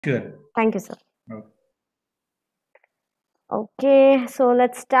Sure. Thank you, sir. Okay. Okay, so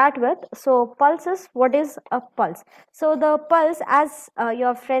let's start with, so pulses. What is a pulse? So the pulse, as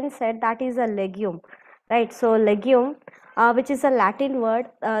your friend said, that is a legume, right? So legume, which is a Latin word,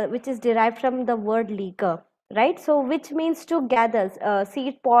 which is derived from the word liga, right? So which means to gather.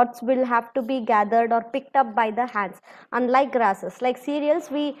 Seed pods will have to be gathered or picked up by the hands. Unlike grasses, like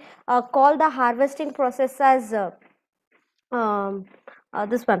cereals, we call the harvesting process as um,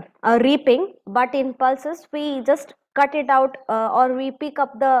 this one reaping, but in pulses we just cut it out, or we pick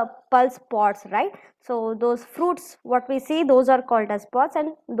up the pulse pods, right? So those fruits what we see, those are called as pods, and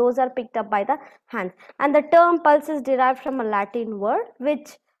those are picked up by the hands. And the term pulse is derived from a Latin word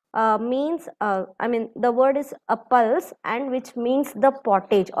which means, I mean, the word is a pulse, and which means the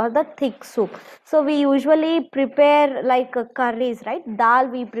pottage or the thick soup. So we usually prepare like curries, right? Dal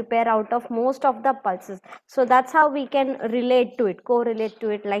we prepare out of most of the pulses. So that's how we can relate to it, correlate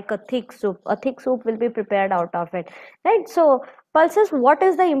to it, like a thick soup. A thick soup will be prepared out of it, right? So pulses, what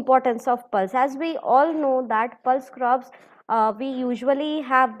is the importance of pulse? As we all know that pulse crops, we usually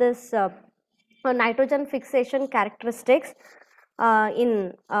have this nitrogen fixation characteristics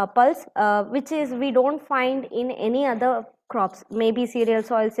in pulse, which is we don't find in any other crops. Maybe cereal,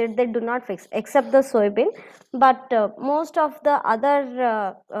 soil seed, they do not fix except the soybean, but most of the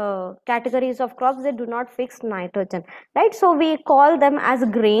other categories of crops, they do not fix nitrogen, right? So we call them as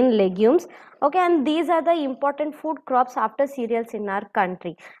grain legumes. Okay, and these are the important food crops after cereals in our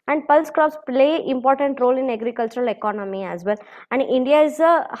country. And pulse crops play important role in agricultural economy as well. And India is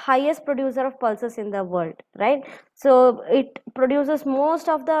the highest producer of pulses in the world, right? So it produces most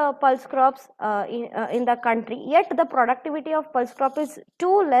of the pulse crops in the country, yet the productivity of pulse crop is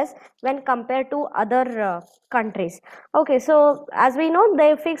too less when compared to other countries. Okay, so as we know,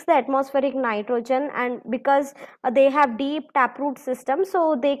 they fix the atmospheric nitrogen, and because they have deep taproot system,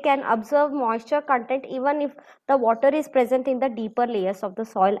 so they can absorb moisture content even if the water is present in the deeper layers of the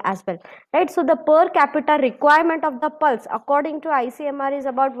soil as well, right? So the per capita requirement of the pulse according to ICMR is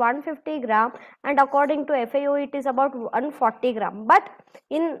about 150 gram, and according to FAO it is about 140 gram. But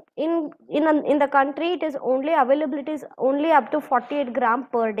in the country it is only availability is only up to 48 gram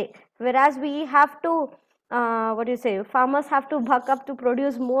per day, whereas we have to what do you say, farmers have to buck up to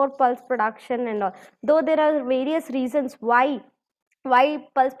produce more pulse production and all. Though there are various reasons why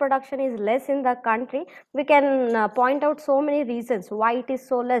pulse production is less in the country, we can point out so many reasons why it is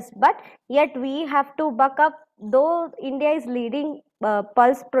so less, but yet we have to buck up. Though India is leading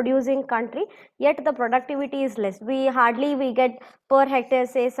pulse producing country, yet the productivity is less. We get per hectare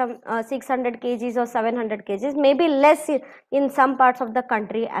say some 600 kgs or 700 kgs, maybe less in some parts of the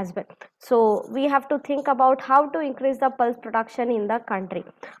country as well. So we have to think about how to increase the pulse production in the country.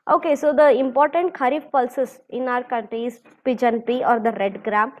 Okay, so the important kharif pulses in our country is pigeon pea or the red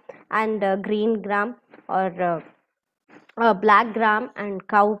gram, and green gram, or black gram, and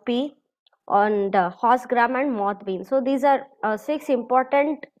cow pea, and horse gram, and moth bean. So these are six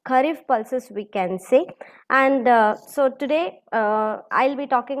important kharif pulses we can say. And so today I'll be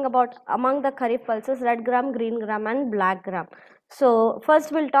talking about among the kharif pulses, red gram, green gram, and black gram. So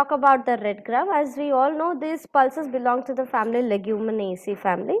first we'll talk about the red gram. As we all know, these pulses belong to the family Leguminosae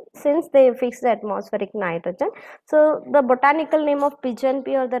family, since they fix the atmospheric nitrogen. So the botanical name of pigeon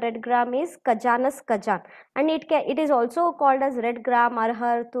pea or the red gram is Cajanus cajan, and it is also called as red gram,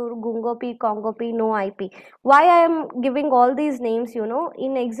 arhar, tur, gungo pea, congo pea, no IP. Why I am giving all these names?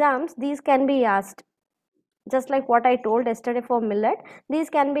 In exams these can be asked, just like what I told yesterday for millet, these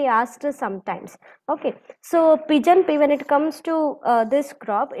can be asked sometimes. Okay, so pigeon pea, when it comes to this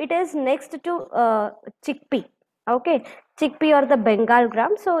crop, it is next to chickpea. Okay, chickpea or the Bengal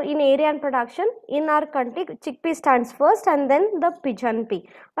gram. So in area and production in our country, chickpea stands first, and then the pigeon pea.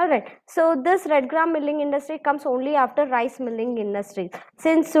 All right, so this red gram milling industry comes only after rice milling industry,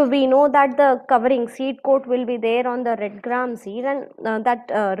 since we know that the covering seed coat will be there on the red gram seed, and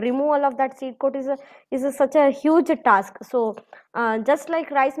that removal of that seed coat is such a huge task. So just like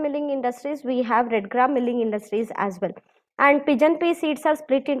rice milling industries, we have red gram milling industries as well. And pigeon pea seeds are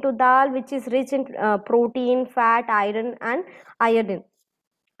split into dal, which is rich in protein, fat, iron, and iodine.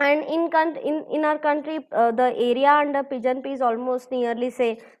 And in our country, the area under pigeon pea is almost nearly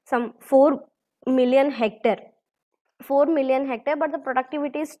say some 4 million hectare. 4 million hectare, but the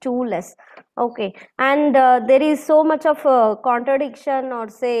productivity is too less. Okay, and there is so much of contradiction, or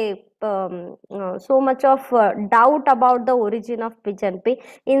say so much of doubt about the origin of pigeon pea.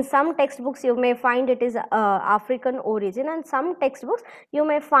 In some textbooks you may find it is African origin, and some textbooks you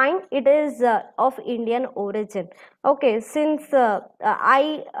may find it is of Indian origin. Okay, since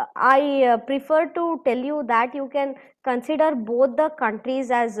I prefer to tell you that you can consider both the countries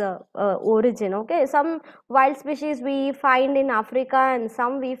as origin. Okay, some wild species we find in Africa and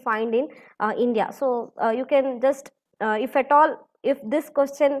some we find in India. So you can just if at all, if this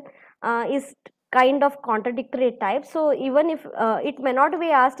question is kind of contradictory type, so even if it may not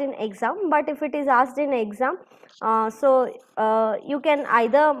be asked in exam, but if it is asked in exam, you can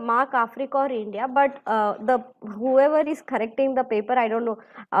either mark Africa or India, but the whoever is correcting the paper, I don't know,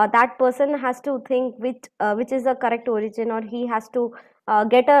 that person has to think which is the correct origin, or he has to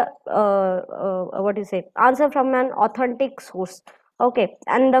get a what do you say, answer from an authentic source. Okay,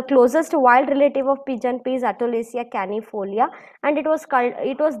 and the closest wild relative of pigeon pea is Atolasia canifolia, and it was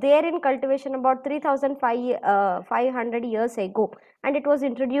there in cultivation about 3,500 years ago, and it was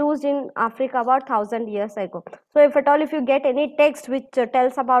introduced in Africa about 1,000 years ago. So, if at all, if you get any text which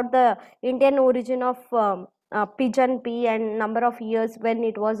tells about the Indian origin of pigeon pea and number of years when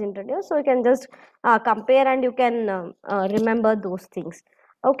it was introduced, so you can just compare and you can remember those things.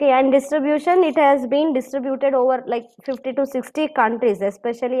 Okay, and distribution, it has been distributed over like 50 to 60 countries,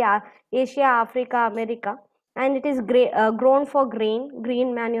 especially Asia, Africa, America, and it is grown for grain,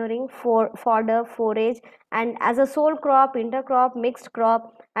 green manuring, for fodder, forage, and as a sole crop, intercrop, mixed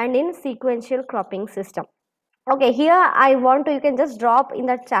crop, and in sequential cropping system. Okay, here I want to, you can just drop in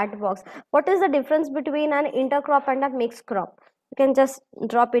the chat box. What is the difference between an intercrop and a mixed crop? You can just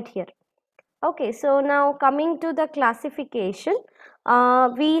drop it here. Okay, so now coming to the classification,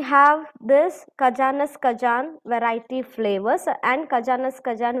 we have this Kajanas Kajan variety flavors and Kajanas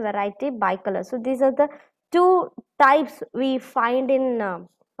Kajan variety bicolor. So these are the two types we find in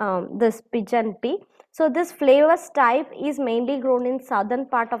this pigeon pea. So this flavors type is mainly grown in southern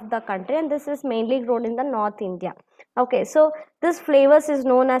part of the country, and this is mainly grown in the North India. Okay, so this flavors is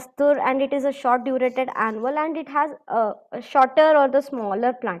known as tur, and it is a short durated annual, and it has a shorter or the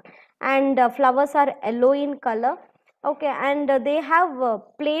smaller plant, and flowers are yellow in color. Okay, and they have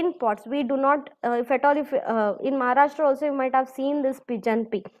plain pods. We do not, if at all, if in Maharashtra also you might have seen this pigeon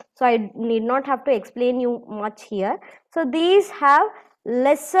pea, so I need not have to explain you much here. So these have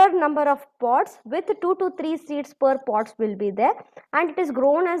lesser number of pods with 2 to 3 seeds per pods will be there, and it is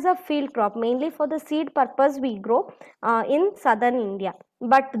grown as a field crop, mainly for the seed purpose we grow in southern India.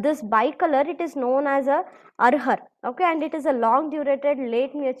 But this bicolor, it is known as a arhar. Okay, and it is a long durated,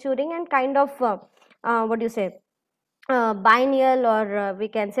 late maturing, and kind of what do you say, biennial, or we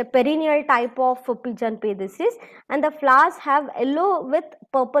can say perennial type of pigeon pea this is, and the flowers have yellow with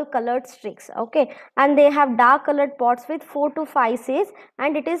purple colored streaks. Okay, and they have dark colored pods with 4 to 5 seeds,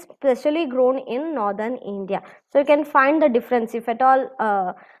 and it is specially grown in northern India. So you can find the difference if at all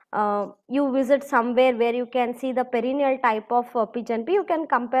you visit somewhere where you can see the perennial type of pigeon pea, you can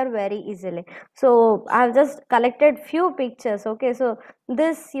compare very easily. So I have just collected few pictures. Okay, so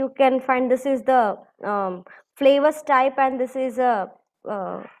this you can find, this is the flavors type, and this is a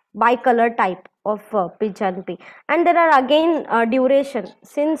bicolor type of pigeon pea. And there are again duration,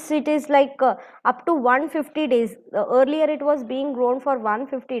 since it is like up to 150 days. Earlier it was being grown for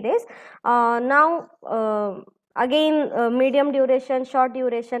 150 days. Now again medium duration, short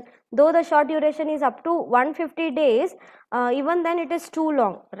duration. Though the short duration is up to 150 days, even then it is too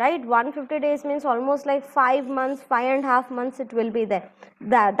long, right? 150 days means almost like 5 months, 5.5 months it will be there.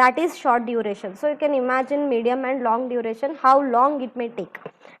 That is short duration. So you can imagine medium and long duration, how long it may take,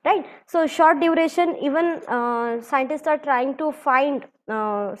 right? So short duration, even scientists are trying to find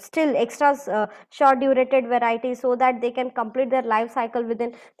still extra short durated varieties, so that they can complete their life cycle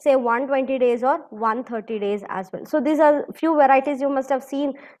within say 120 days or 130 days as well. So these are few varieties you must have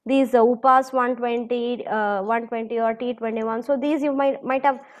seen, these upas 120, 120 or T21. So these you might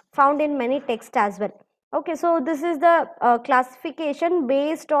have found in many texts as well. Okay, so this is the classification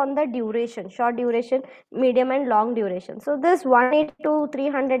based on the duration, short duration, medium and long duration. So this 180 to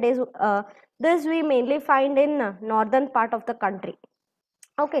 300 days, this we mainly find in northern part of the country.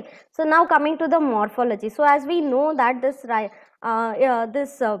 Okay, so now coming to the morphology. So as we know that this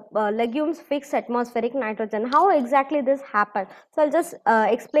legumes fix atmospheric nitrogen, how exactly this happens? So I'll just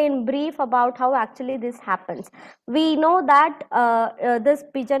explain brief about how actually this happens. We know that this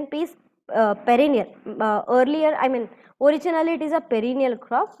pigeon pea is perennial. Earlier, I mean, originally it is a perennial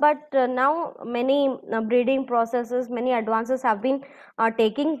crop, but now many breeding processes, many advances have been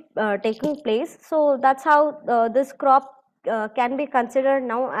taking place. So that's how this crop can be considered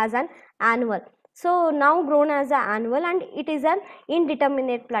now as an annual. So now grown as an annual, and it is an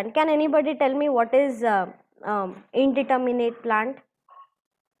indeterminate plant. Can anybody tell me what is indeterminate plant?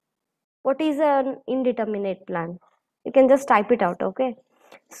 What is an indeterminate plant? You can just type it out, okay?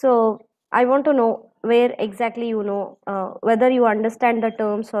 So I want to know where exactly you know whether you understand the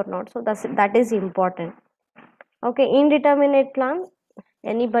terms or not. So that is important. Okay, indeterminate plant.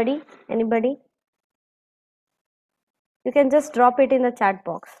 Anybody? Anybody? You can just drop it in the chat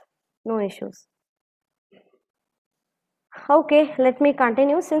box. No issues. Okay, let me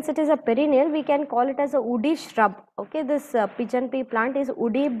continue. Since it is a perennial, we can call it as a woody shrub. Okay, this pigeon pea plant is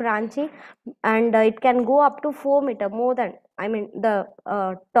woody, branchy, and it can go up to 4 meter, more than, I mean, the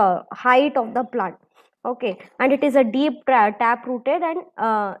height of the plant. Okay, and it is a deep tap rooted,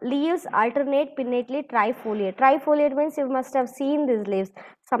 and leaves alternate pinnately trifoliate. Trifoliate means you must have seen these leaves,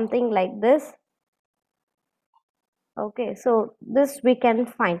 something like this. Okay, so this we can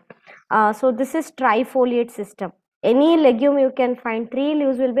find. So this is trifoliate system. Any legume you can find, three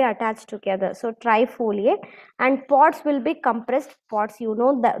leaves will be attached together. So trifoliate, and pods will be compressed pods. You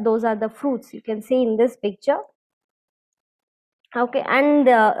know that those are the fruits you can see in this picture. Okay, and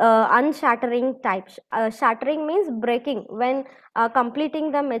unshattering type. Shattering means breaking. When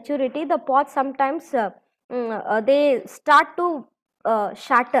completing the maturity, the pods sometimes they start to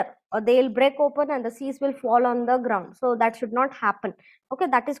shatter, or they'll break open and the seeds will fall on the ground. So that should not happen. Okay,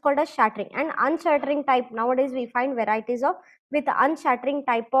 that is called as shattering. And unshattering type, nowadays we find varieties of with unshattering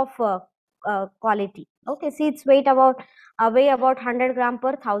type of quality. Okay, seeds weight about weigh about 100 gram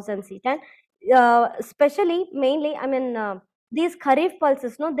per 1000 seed, and especially mainly, I mean. These kharif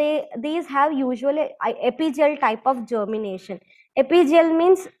pulses, no, these have usually epigeal type of germination. Epigeal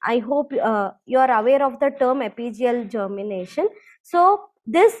means, I hope you are aware of the term epigeal germination. So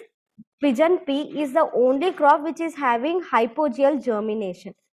this pigeon pea is the only crop which is having hypogeal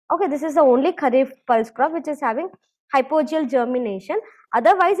germination. Okay, this is the only kharif pulse crop which is having hypogeal germination.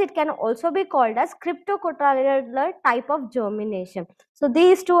 Otherwise, it can also be called as cryptocotyledar type of germination. So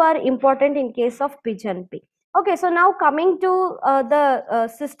these two are important in case of pigeon pea. Okay, so now coming to the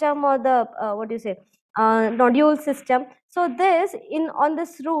system, or the what do you say, nodule system. So this in on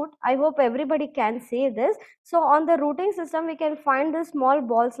this root, I hope everybody can see this. So on the rooting system, we can find the small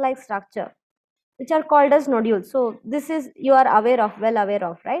balls like structure, which are called as nodules. So this is, you are aware of, well aware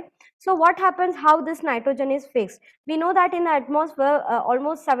of, right? So what happens, how this nitrogen is fixed? We know that in the atmosphere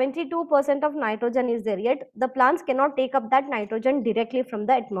almost 72% of nitrogen is there, yet the plants cannot take up that nitrogen directly from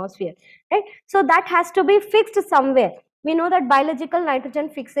the atmosphere, right? So that has to be fixed somewhere. We know that biological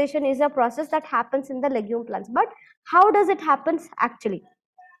nitrogen fixation is a process that happens in the legume plants, but how does it happens actually?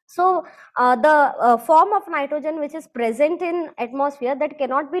 So the form of nitrogen which is present in atmosphere, that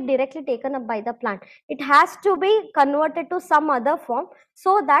cannot be directly taken up by the plant. It has to be converted to some other form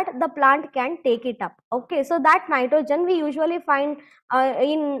so that the plant can take it up. Okay, so that nitrogen we usually find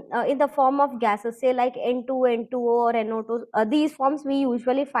in the form of gases, say like N2, N2O or NO2. These forms we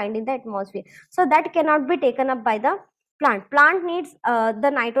usually find in the atmosphere. So that cannot be taken up by the plant. Plant needs the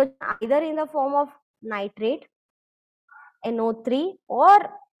nitrogen either in the form of nitrate, NO3, or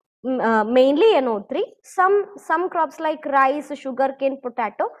mainly NO3. Some crops like rice, sugarcane,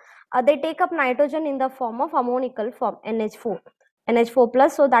 potato, they take up nitrogen in the form of ammonical form, NH4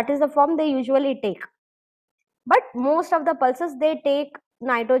 plus. So that is the form they usually take. But most of the pulses, they take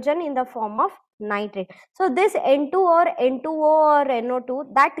nitrogen in the form of nitrate. So this N2 or N2O or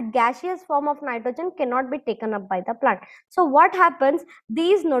NO2, that gaseous form of nitrogen cannot be taken up by the plant. So what happens,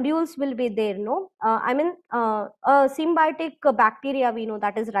 these nodules will be there, no, I mean a symbiotic bacteria, we know,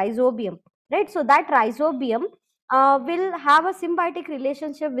 that is rhizobium, right? So that rhizobium will have a symbiotic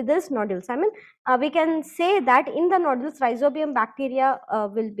relationship with these nodules. I mean, we can say that in the nodules rhizobium bacteria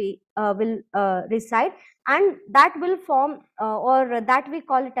will reside, and that will form or that we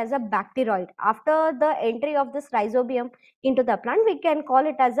call it as a bacteroid. After the entry of this rhizobium into the plant, we can call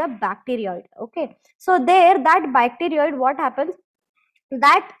it as a bacteroid. Okay, so there, that bacteroid, what happens,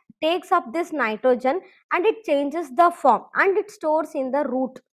 that takes up this nitrogen and it changes the form and it stores in the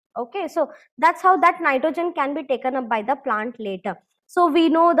root. Okay, so that's how that nitrogen can be taken up by the plant later. So we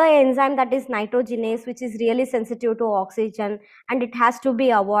know the enzyme that is nitrogenase, which is really sensitive to oxygen, and it has to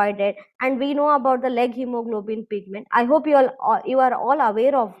be avoided. And we know about the leg hemoglobin pigment. I hope you are all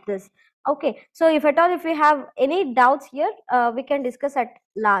aware of this. Okay, so if at all, if we have any doubts here, we can discuss at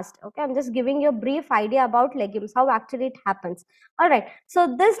last. Okay, I'm just giving you a brief idea about legumes, how actually it happens. All right,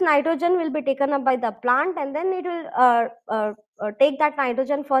 so this nitrogen will be taken up by the plant, and then it will take that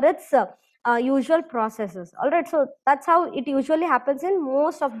nitrogen for its usual processes. All right, so that's how it usually happens in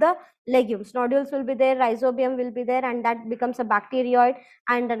most of the legumes. Nodules will be there, rhizobium will be there, and that becomes a bacterioid,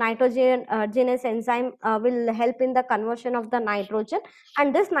 and the nitrogen genase enzyme will help in the conversion of the nitrogen,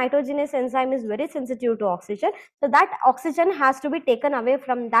 and this nitrogenase enzyme is very sensitive to oxygen, so that oxygen has to be taken away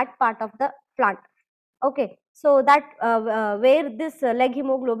from that part of the plant. Okay, so that where this leg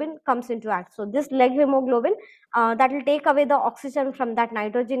hemoglobin comes into act. So this leg hemoglobin that will take away the oxygen from that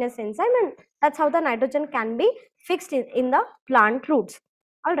nitrogenous enzyme, and that's how the nitrogen can be fixed in the plant roots.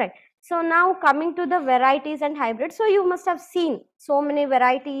 All right. So now coming to the varieties and hybrids. So you must have seen so many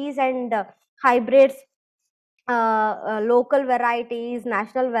varieties and hybrids, local varieties,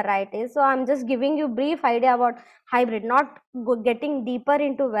 national varieties. So I'm just giving you brief idea about hybrid, not getting deeper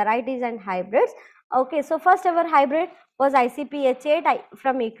into varieties and hybrids. Okay, so first ever hybrid was ICPH8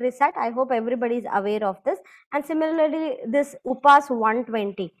 from ICAR. I hope everybody is aware of this. And similarly, this UPAS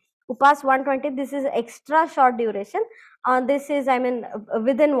 120. UPAS 120, this is extra short duration. This is, I mean,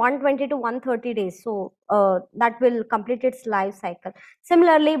 within 120 to 130 days. So that will complete its life cycle.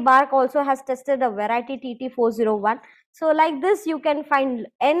 Similarly, Bark also has tested a variety TT401. So like this, you can find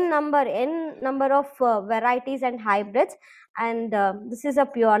n number of varieties and hybrids, and this is a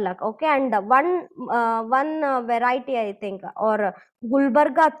pure luck. Okay, and one variety, I think, or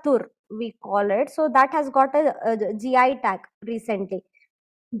Gulbarga Tur we call it. So that has got a GI tag recently.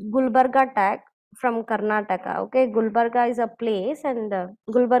 Gulbarga tag from Karnataka. Okay, Gulbarga is a place, and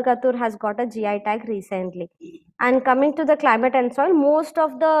Gulbarga Tur has got a GI tag recently. And coming to the climate and soil, most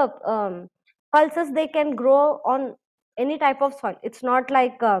of the pulses, they can grow on any type of soil. It's not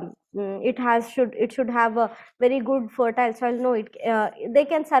like it should have a very good fertile soil. No, they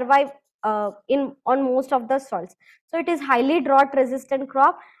can survive in on most of the soils. So it is highly drought resistant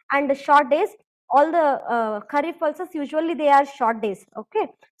crop, and the short days. All the kharif pulses, usually they are short days. Okay,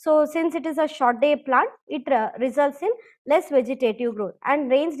 so since it is a short day plant, it results in less vegetative growth,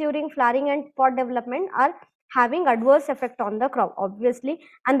 and rains during flowering and pod development are having adverse effect on the crop, obviously,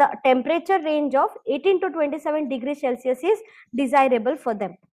 and the temperature range of 18 to 27 degrees Celsius is desirable for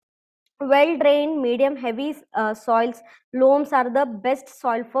them. Well drained, medium heavy soils, loams are the best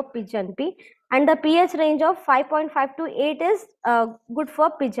soil for pigeon pea, and the pH range of 5.5 to 8 is good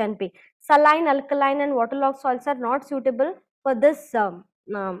for pigeon pea. Saline, alkaline, and waterlogged soils are not suitable for this.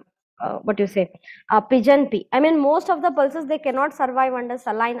 What you say, pigeon pea. I mean, most of the pulses, they cannot survive under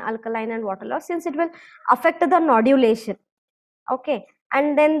saline, alkaline, and waterlogged, since it will affect the nodulation. Okay,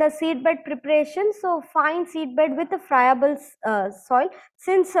 and then the seed bed preparation. So fine seed bed with a friable soil,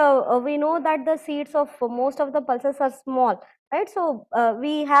 since we know that the seeds of most of the pulses are small, right? So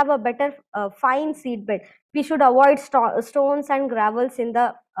we have a better fine seed bed. We should avoid stones and gravels in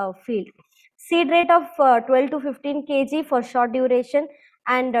the field. Seed rate of 12 to 15 kg for short duration,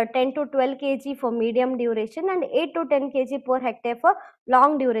 and 10 to 12 kg for medium duration, and 8 to 10 kg per hectare for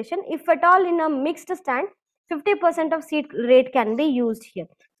long duration. If at all in a mixed stand, 50% of seed rate can be used here.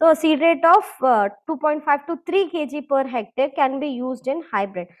 So a seed rate of 2.5 to 3 kg per hectare can be used in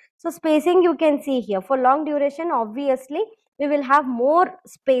hybrid. So spacing you can see here. For long duration, obviously we will have more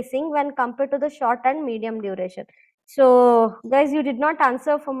spacing when compared to the short and medium duration. So guys, you did not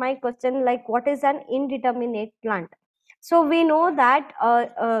answer for my question, like what is an indeterminate plant? So we know that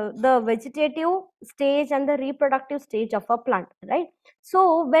the vegetative stage and the reproductive stage of a plant, right?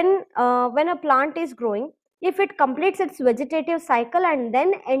 So when a plant is growing, if it completes its vegetative cycle and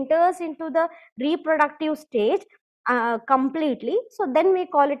then enters into the reproductive stage completely, so then we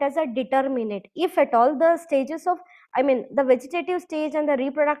call it as a determinate. If at all the stages of, I mean, the vegetative stage and the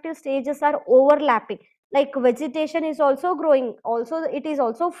reproductive stages are overlapping, like vegetation is also growing, also it is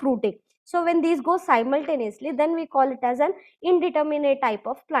also fruiting. So when these go simultaneously, then we call it as an indeterminate type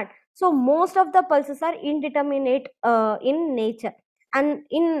of plant. So most of the pulses are indeterminate in nature. And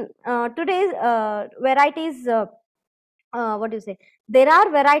in today's varieties, what do you say, there are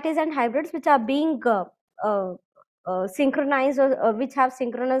varieties and hybrids which are being uh, synchronized, or which have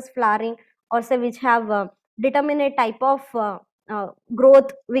synchronous flowering, or say which have determinate type of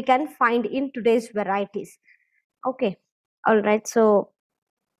growth we can find in today's varieties. Okay, all right. So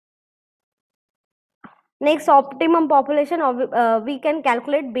next, optimum population of we can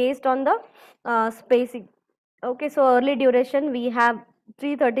calculate based on the spacing. Okay, so early duration we have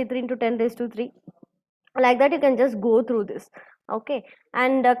 333 into 10 raised to 3. Like that, you can just go through this. Okay,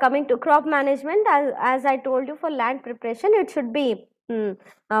 and coming to crop management, as I told you, for land preparation, it should be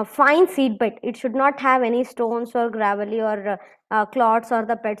fine seed bed. It should not have any stones or gravelly or clods or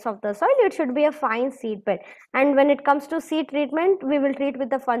the pets of the soil. It should be a fine seed bed. And when it comes to seed treatment, we will treat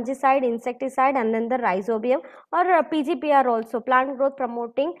with the fungicide, insecticide, and then the rhizobium or PGPR also, plant growth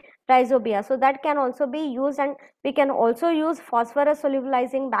promoting rhizobia. So that can also be used, and we can also use phosphorus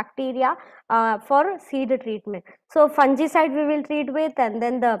solubilizing bacteria for seed treatment. So fungicide we will treat with, and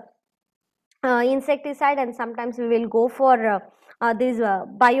then the insecticide, and sometimes we will go for these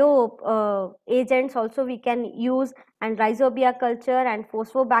bio agents also we can use, and rhizobia culture and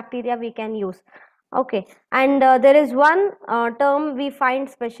phosphobacteria we can use. Okay, and there is one term we find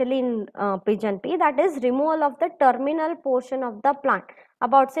especially in pigeon pea, that is removal of the terminal portion of the plant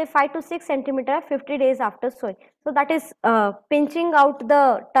about say 5 to 6 centimeter 50 days after sowing. So that is pinching out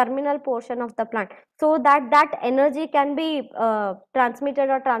the terminal portion of the plant, so that that energy can be transmitted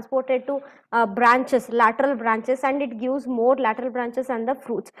or transported to branches, lateral branches, and it gives more lateral branches and the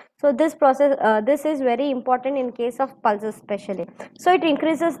fruits. So this process, this is very important in case of pulses especially. So it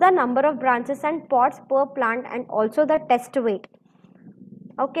increases the number of branches and pods per plant, and also the test weight.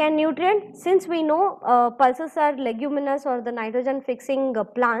 Okay, and nutrient, since we know pulses are leguminous or the nitrogen fixing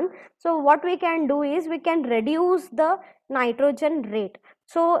plant, so what we can do is we can reduce the nitrogen rate.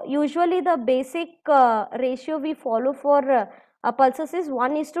 So usually the basic ratio we follow for pulses is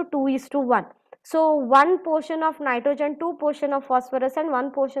 1:2:1. So one portion of nitrogen, 2 portion of phosphorus, and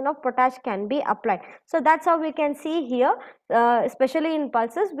 1 portion of potash can be applied. So that's how we can see here, especially in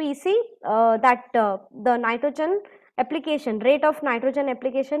pulses we see that the nitrogen application, rate of nitrogen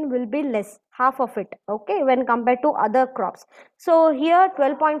application will be less, half of it, okay, when compared to other crops. So here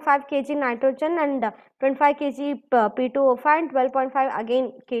 12.5 kg nitrogen and 25 kg P2O5 and 12.5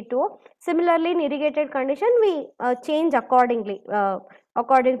 again K2O. Similarly, in irrigated condition we change accordingly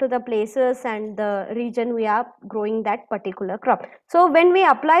according to the places and the region we are growing that particular crop. So when we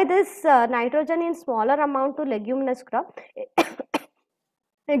apply this nitrogen in smaller amount to leguminous crop,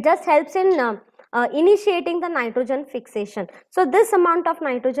 it just helps in initiating the nitrogen fixation. So this amount of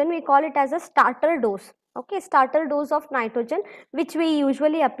nitrogen we call it as a starter dose. Okay, starter dose of nitrogen which we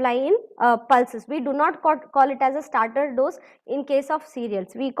usually apply in pulses. We do not call it as a starter dose in case of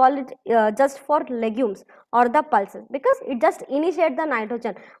cereals. We call it just for legumes or the pulses, because it just initiates the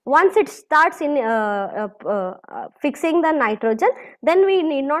nitrogen. Once it starts in fixing the nitrogen, then we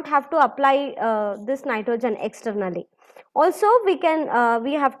need not have to apply this nitrogen externally. Also we can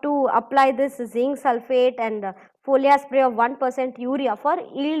we have to apply this zinc sulfate and foliar spray of 1% urea for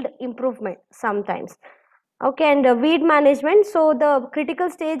yield improvement sometimes. Okay, and weed management, so the critical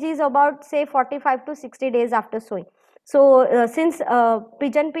stage is about say 45 to 60 days after sowing. So since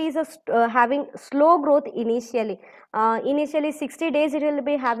pigeon pea is having slow growth initially, initially 60 days it will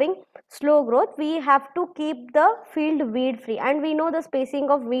be having slow growth, we have to keep the field weed free, and we know the spacing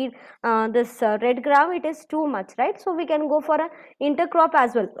of weed, this red gram, it is too much, right? So we can go for a intercrop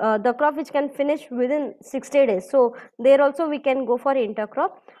as well, the crop which can finish within 60 days. So there also we can go for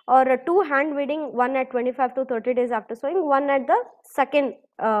intercrop, or two hand weeding, one at 25 to 30 days after sowing, one at the second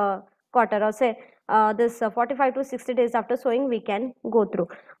quarter, or say this 45 to 60 days after sowing we can go through,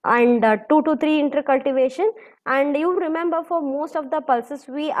 and 2 to 3 intercultivation. And you remember for most of the pulses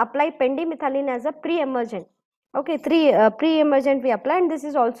we apply pendimethalin as a pre-emergent. Okay, pre-emergent we apply, and this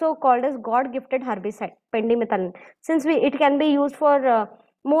is also called as God gifted herbicide, pendimethalin, since it can be used for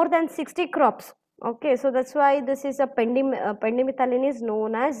more than 60 crops. Okay, so that's why this is a pendimethalin is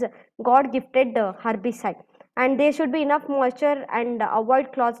known as God gifted herbicide, and there should be enough moisture and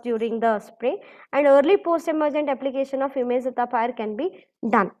avoid clots during the spray, and early post emergent application of imidazolpine can be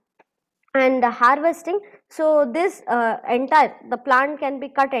done. And harvesting, so this entire, the plant can be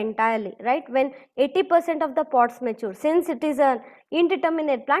cut entirely, right, when 80% of the pods mature. Since it is an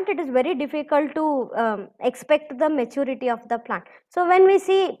indeterminate plant, it is very difficult to expect the maturity of the plant. So when we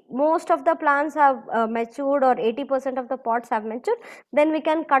see most of the plants have matured, or 80% of the pods have matured, then we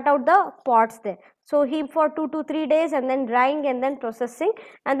can cut out the pods there. So heap for 2 to 3 days, and then drying, and then processing,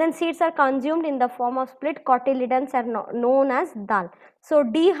 and then seeds are consumed in the form of split cotyledons are known as dal. So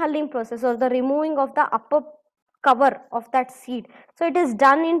dehulling process, or the removing of the upper cover of that seed, so it is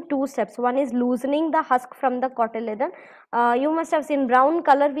done in 2 steps. One is loosening the husk from the cotyledon. You must have seen brown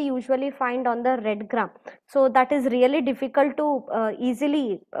color we usually find on the red gram, so that is really difficult to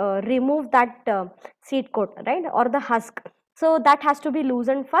easily remove that seed coat, right, or the husk. So that has to be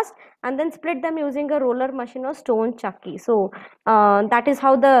loosened first, and then split them using a roller machine or stone chucky. So that is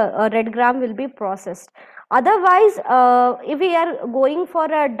how the red gram will be processed. Otherwise, if we are going for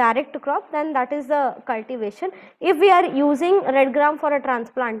a direct crop, then that is the cultivation. If we are using red gram for a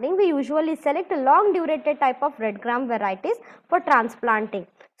transplanting, we usually select long durated type of red gram varieties for transplanting.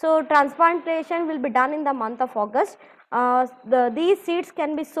 So transplantation will be done in the month of August. these seeds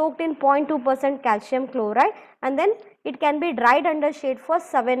can be soaked in 0.2% calcium chloride, and then it can be dried under shade for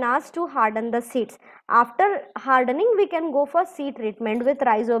 7 hours to harden the seeds. After hardening, we can go for seed treatment with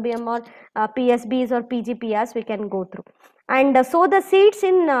rhizobium or PSBs or PGPs we can go through. And sow the seeds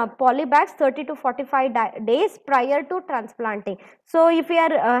in polybags 30 to 45 days prior to transplanting. So if we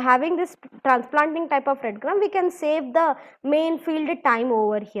are having this transplanting type of red gram, we can save the main field time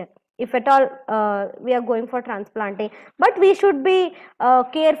over here if at all we are going for transplanting. But we should be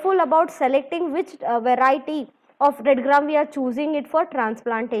careful about selecting which variety of red gram we are choosing it for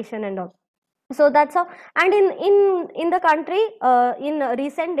transplantation and all. So that's how. And in the country, in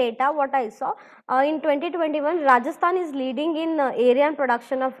recent data what I saw, in 2021 Rajasthan is leading in area and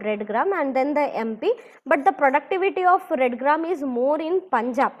production of red gram, and then the MP, but the productivity of red gram is more in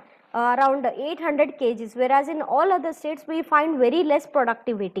Punjab, around 800 kgs, whereas in all other states we find very less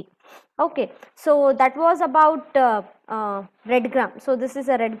productivity. Okay, so that was about red gram. So this is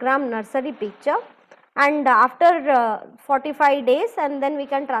a red gram nursery picture, and after 45 days, and then we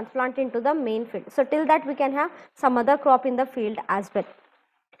can transplant into the main field. So till that we can have some other crop in the field as well.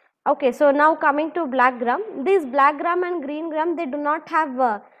 Okay, so now coming to black gram. These black gram and green gram, they do not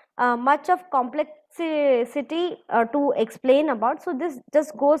have much of complexity to explain about. So this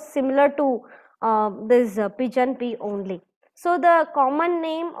just goes similar to this pigeon pea only. So the common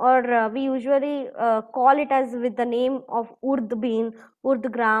name, or we usually call it as with the name of Urdbean,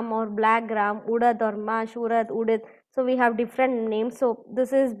 Urdgram or black gram, Urad or mash, Urad, Udit. So we have different names. So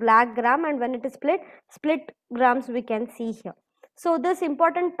this is black gram, and when it is split grams we can see here. So this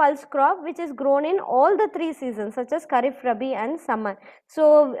important pulse crop which is grown in all the 3 seasons such as Kharif, Rabi and summer.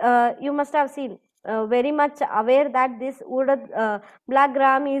 So you must have seen, very much aware that this urad, black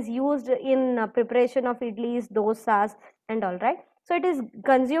gram is used in preparation of idlis, dosas and all, right. So it is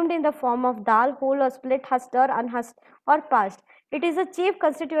consumed in the form of dal, whole or split, husked or unhusked or parched. It is a chief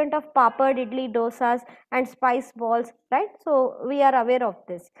constituent of papad, idli, dosas and spice balls, right. So we are aware of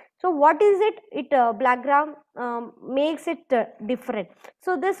this. So what is it? Black gram makes it different.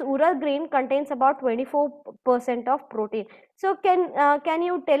 So this urad grain contains about 24% of protein. So can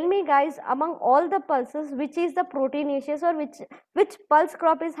you tell me guys, among all the pulses, which is the proteinaceous, or which pulse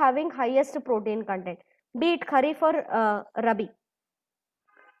crop is having highest protein content, be it Kharif or Rabi?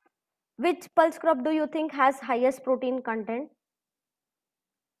 Which pulse crop do you think has highest protein content?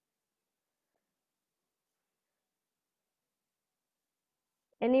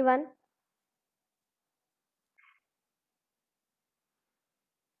 Anyone?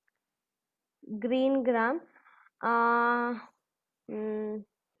 Green gram. Mm,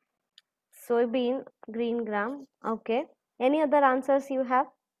 soybean, green gram. Okay. Any other answers you have?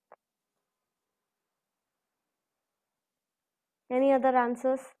 Any other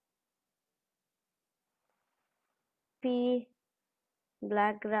answers? Pea,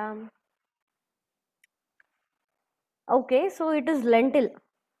 black gram. Okay, so it is lentil.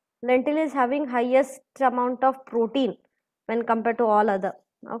 Lentil is having highest amount of protein when compared to all other.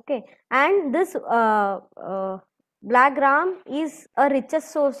 Okay, and this black gram is a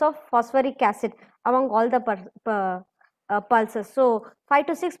richest source of phosphoric acid among all the pulses. So 5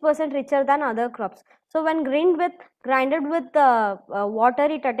 to 6% richer than other crops. So when grinded with water,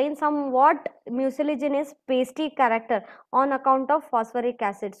 it attains somewhat mucilaginous pasty character on account of phosphoric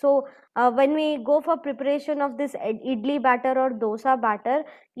acid. So when we go for preparation of this idli batter or dosa batter,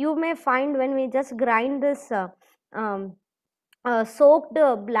 you may find when we just grind this um, soaked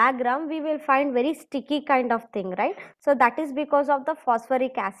black gram, we will find very sticky kind of thing, right. So that is because of the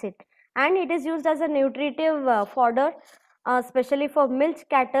phosphoric acid, and it is used as a nutritive fodder, especially for milch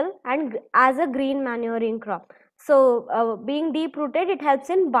cattle and as a green manuring crop. So being deep rooted, it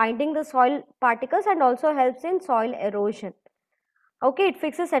helps in binding the soil particles and also helps in soil erosion. Okay, it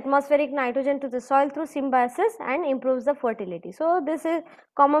fixes atmospheric nitrogen to the soil through symbiosis and improves the fertility. So this is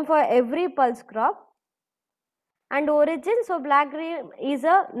common for every pulse crop. And origin, so black green is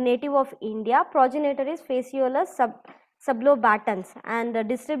a native of India. Progenitor is Phaseolus sublobatans, and the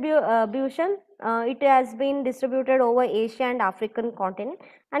distribution, it has been distributed over Asia and African continent,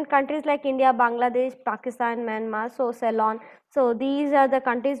 and countries like India, Bangladesh, Pakistan, Myanmar, so Ceylon. So these are the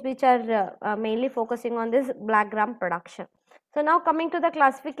countries which are mainly focusing on this black gram production. So now coming to the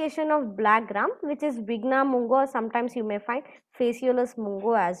classification of black gram, which is Vigna mungo, or sometimes you may find Phaseolus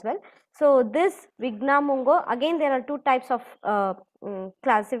mungo as well. So this Vigna mungo, again there are 2 types of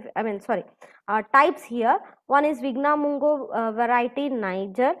types here. One is Vigna Mungo variety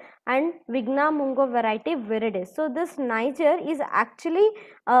Niger and Vigna Mungo variety Viridis. So this Niger is actually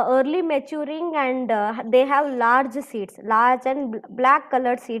early maturing, and they have large seeds, large and black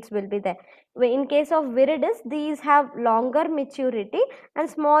colored seeds will be there. In case of Viridis, these have longer maturity and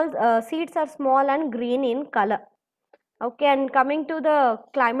small seeds are small and green in color. Okay, and coming to the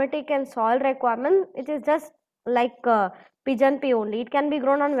climatic and soil requirement, it is just like pigeon pea only. It can be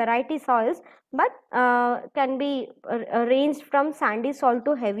grown on variety soils, but can be ranged from sandy soil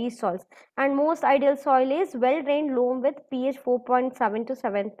to heavy soils. And most ideal soil is well drained loam with pH 4.7 to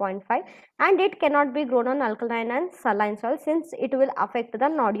 7.5, and it cannot be grown on alkaline and saline soil since it will affect the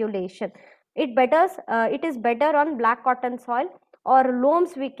nodulation. It is better on black cotton soil or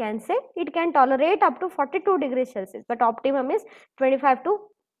loams. We can say it can tolerate up to 42 degrees Celsius, but optimum is 25 to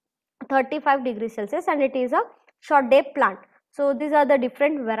 35 degrees Celsius, and it is a short day plant. So these are the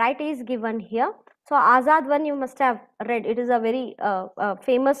different varieties given here. So Azad one you must have read, it is a very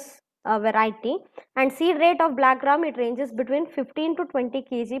famous variety, and seed rate of black gram, it ranges between 15 to 20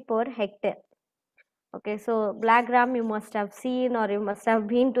 kg per hectare. Okay, so black gram you must have seen, or you must have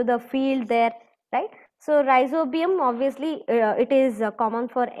been to the field there, right? So rhizobium, obviously it is common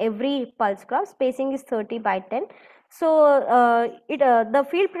for every pulse crop. Spacing is 30 by 10. So the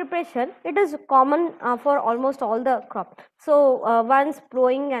field preparation, it is common for almost all the crop. So once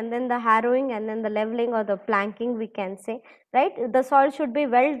plowing and then the harrowing and then the leveling or the planking, we can say, right? The soil should be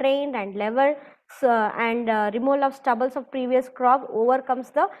well drained and leveled. So, and removal of stubbles of previous crop overcomes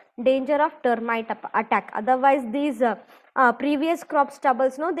the danger of termite attack. Otherwise these previous crop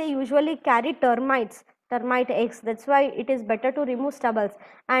stubbles, no, they usually carry termite eggs. That's why it is better to remove stubbles,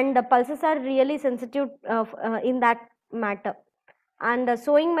 and the pulses are really sensitive in that matter. And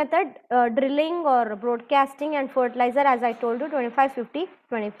sowing method, drilling or broadcasting and fertilizer, as I told you, 25 50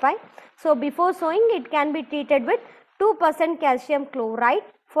 25. So before sowing it can be treated with 2% calcium chloride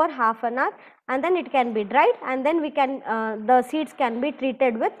for half an hour, and then it can be dried, and then we can the seeds can be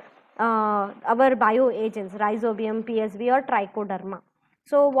treated with our bio agents, rhizobium, PSB or trichoderma.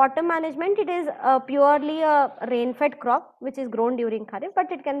 So water management, it is purely a rain fed crop which is grown during kharif,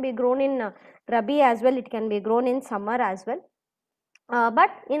 but it can be grown in rabi as well, it can be grown in summer as well.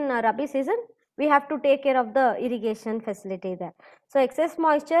 But in rabi season we have to take care of the irrigation facility there. So excess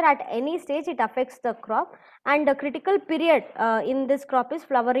moisture at any stage, it affects the crop, and the critical period in this crop is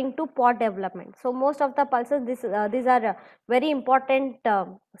flowering to pod development. So most of the pulses, these are very important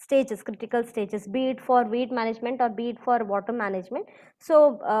stages, critical stages, be it for weed management or be it for water management.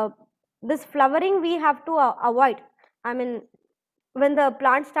 So this flowering we have to avoid. I mean, when the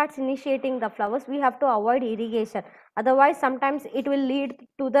plant starts initiating the flowers, we have to avoid irrigation, otherwise sometimes it will lead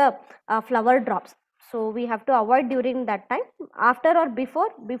to the flower drops. So we have to avoid during that time. After or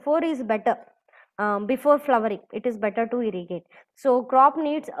before is better. Before flowering it is better to irrigate. So crop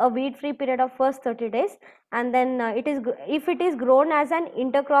needs a weed free period of first 30 days, and then if it is grown as an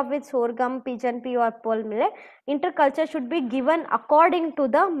intercrop with sorghum, pigeon pea or pearl millet, interculture should be given according to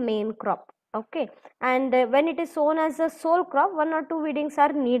the main crop. Okay, and when it is sown as a sole crop, 1 or 2 weedings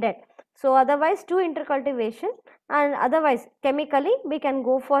are needed. So otherwise 2 intercultivation, and otherwise chemically we can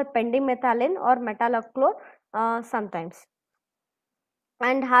go for pendimethalin or metolachlor sometimes.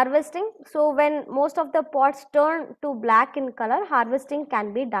 And harvesting, so when most of the pods turn to black in color, harvesting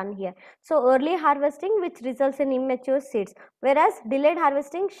can be done here. So early harvesting, which results in immature seeds, whereas delayed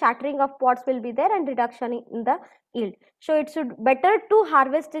harvesting, shattering of pods will be there and reduction in the yield. So it should better to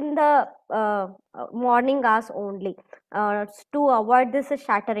harvest in the morning hours only to avoid this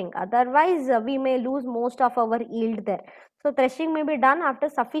shattering, otherwise we may lose most of our yield there. So threshing may be done after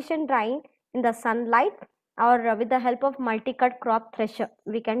sufficient drying in the sunlight, or with the help of multi-cut crop thresher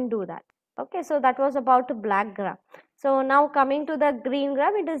we can do that. Okay, so that was about black gram. So now coming to the green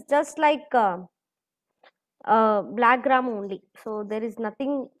gram, it is just like black gram only. So there is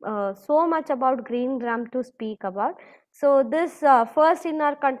nothing so much about green gram to speak about. So this first in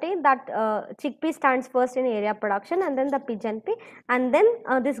our country, that chickpea stands first in area production, and then the pigeon pea, and then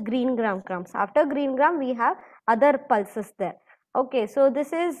this green gram comes. After green gram we have other pulses there. Okay, so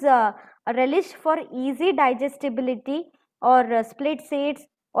this is a relish for easy digestibility, or split seeds,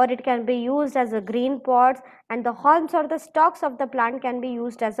 or it can be used as a green pods, and the haulms or the stalks of the plant can be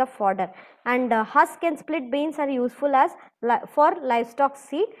used as a fodder, and husk and split beans are useful as for livestock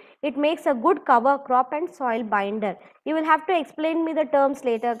seed. It makes a good cover crop and soil binder. You will have to explain me the terms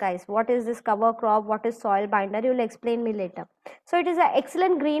later, guys. What is this cover crop, what is soil binder, you will explain me later. So it is an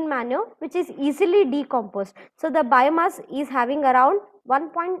excellent green manure which is easily decomposed. So the biomass is having around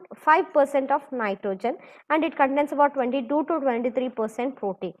 1.5% of nitrogen, and it contains about 22 to 23%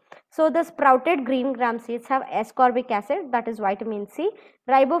 protein. So the sprouted green gram seeds have ascorbic acid, that is vitamin C,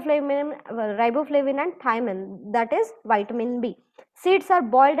 riboflavin and thiamine, that is vitamin B. Seeds are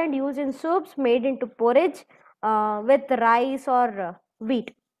boiled and used in soups, made into porridge with rice or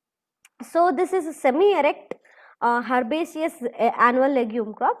wheat. So this is a semi-erect herbaceous annual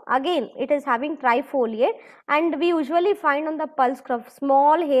legume crop. Again, it is having trifoliate, and we usually find on the pulse crop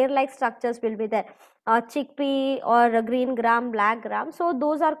small hair-like structures will be there. Chickpea or green gram, black gram. So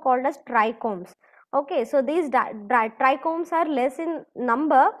those are called as trichomes. Okay, so these trichomes are less in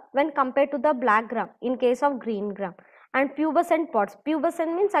number when compared to the black gram in case of green gram. And pubescent pods.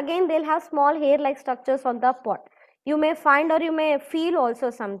 Pubescent means again they'll have small hair-like structures on the pod. You may find or you may feel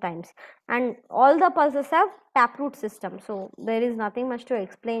also sometimes, and all the pulses have taproot system, so there is nothing much to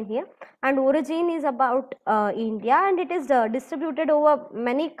explain here. And origin is about India, and it is distributed over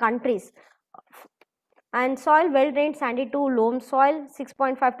many countries. And soil well drained sandy to loam soil,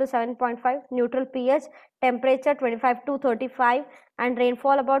 6.5 to 7.5, neutral pH, temperature 25 to 35, and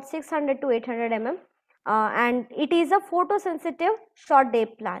rainfall about 600 to 800 mm. And it is a photosensitive short day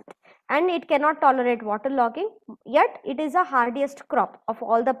plant, and it cannot tolerate waterlogging, yet it is the hardiest crop of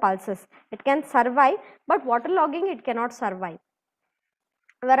all the pulses. It can survive, but waterlogging it cannot survive.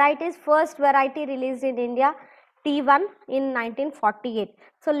 Varieties: first variety released in India, T1 in 1948.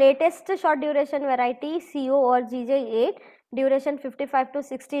 So latest short duration variety CO or GJ8, duration 55 to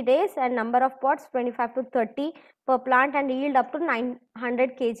 60 days, and number of pods 25 to 30 per plant, and yield up to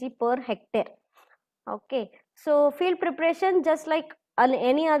 900 kg per hectare. Okay, so field preparation, just like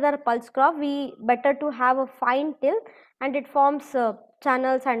any other pulse crop, we better to have a fine till, and it forms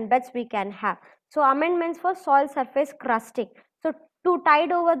channels and beds we can have. So amendments for soil surface crusting. So to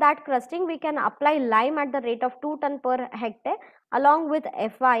tide over that crusting, we can apply lime at the rate of 2 ton per hectare along with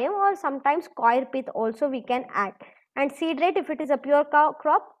FIM, or sometimes coir pith also we can add. And seed rate, if it is a pure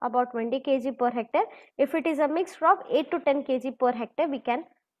crop, about 20 kg per hectare. If it is a mixed crop, 8 to 10 kg per hectare we can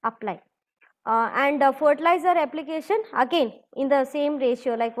apply. And fertilizer application, again in the same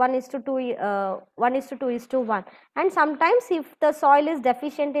ratio, like 1:2, 1:2:1. And sometimes if the soil is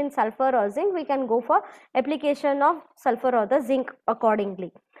deficient in sulfur or zinc, we can go for application of sulfur or the zinc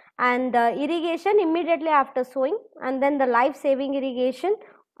accordingly. And irrigation immediately after sowing, and then the life saving irrigation,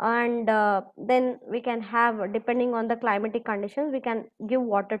 and then we can have, depending on the climatic conditions, we can give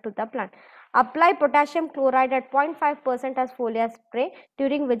water to the plant. Apply potassium chloride at 0.5% as foliar spray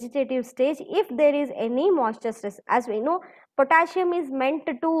during vegetative stage if there is any moisture stress. As we know, potassium is meant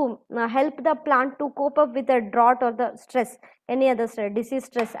to help the plant to cope up with the drought or the stress, any other stress, disease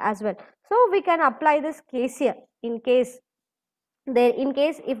stress as well. So we can apply this case here in case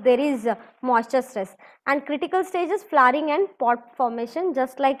if there is moisture stress. And critical stages, flowering and pod formation,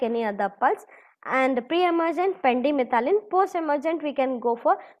 just like any other pulse. And pre-emergent pendimethalin, post-emergent we can go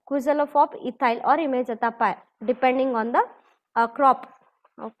for quizalophop ethyl or imidazopyr depending on the crop.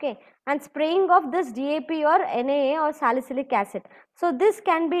 Okay, and spraying of this DAP or NAA or salicylic acid. So this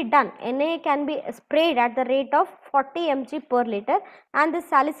can be done, NAA can be sprayed at the rate of 40 mg per liter, and the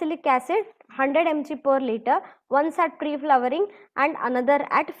salicylic acid 100 mg per liter, once at pre-flowering and another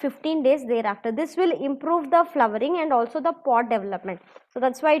at 15 days thereafter. This will improve the flowering and also the pod development. So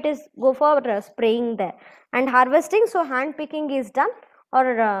that's why it is go for spraying there. And harvesting, so hand picking is done,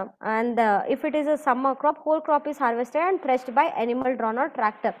 or if it is a summer crop, whole crop is harvested and threshed by animal drawn or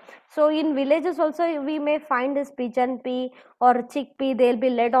tractor. So in villages also we may find this pigeon pea or chickpea, they will be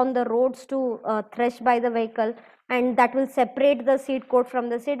led on the roads to thresh by the vehicle, and that will separate the seed coat from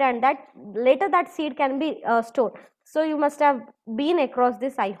the seed, and that later that seed can be stored. So you must have been across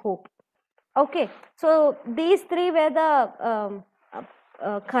this, I hope. Okay, so these three were the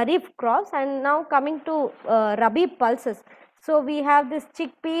kharif crops, and now coming to rabi pulses. So we have this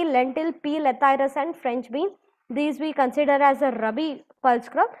chickpea, lentil, pea, lathyrus and French bean. These we consider as a rabi pulse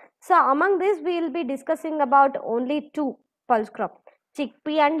crop. So among these we will be discussing about only two pulse crop,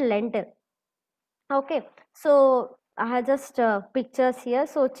 chickpea and lentil. Okay, so I have just pictures here.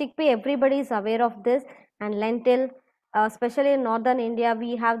 So chickpea, everybody is aware of this, and lentil, especially in northern India,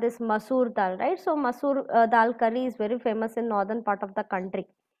 we have this masoor dal, right? So masoor dal curry is very famous in northern part of the country.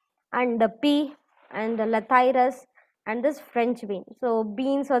 And the pea and the lathyrus and this French bean. So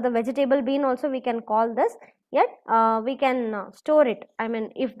beans or the vegetable bean also we can call this, yet we can store it. I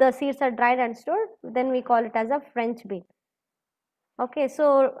mean, if the seeds are dried and stored, then we call it as a French bean. Okay,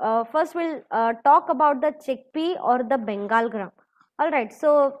 so first we'll talk about the chickpea or the Bengal gram. Alright,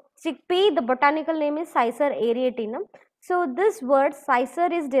 so chickpea, the botanical name is Cicer aeratinum. So this word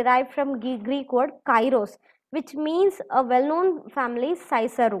Cicer is derived from Greek word kairos, which means a well-known family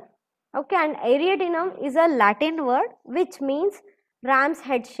Caesaru. Okay, and Ariadinum is a Latin word which means ram's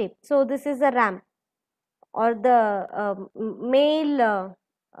head shape. So this is a ram or the male,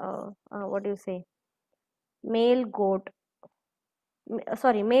 what do you say, male goat,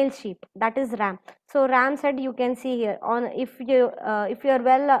 sorry, male sheep, that is ram. So ram's head you can see here on, if you are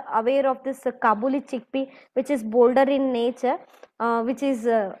well aware of this Kabuli chickpea, which is bolder in nature, which is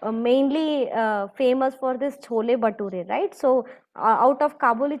mainly famous for this chole bhature, right? So out of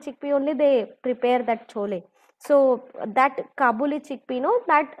Kabuli chickpea only they prepare that chole. So that Kabuli chickpea, no,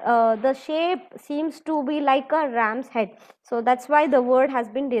 that the shape seems to be like a ram's head, so that's why the word has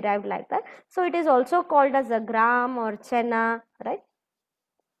been derived like that. So it is also called as a gram or chena, right?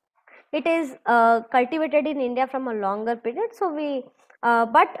 It is cultivated in India from a longer period. So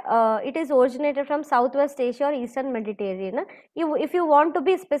but it is originated from Southwest Asia or Eastern Mediterranean. If you want to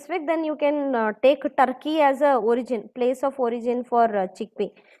be specific, then you can take Turkey as a origin, place of origin for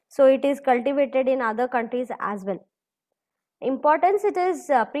chickpea. So it is cultivated in other countries as well. Importance, it is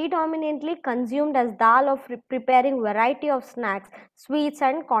predominantly consumed as dal of preparing variety of snacks, sweets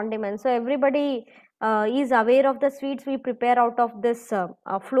and condiments. So everybody is aware of the sweets we prepare out of this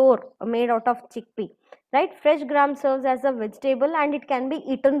flour made out of chickpea, right? Fresh gram serves as a vegetable and it can be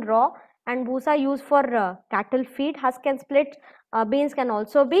eaten raw, and busa used for cattle feed. Husk and split beans can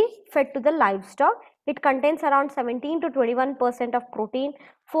also be fed to the livestock. It contains around 17 to 21% of protein,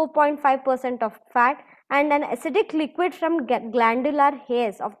 4.5% of fat, and an acidic liquid from glandular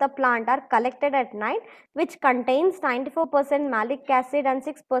hairs of the plant are collected at night, which contains 94% malic acid and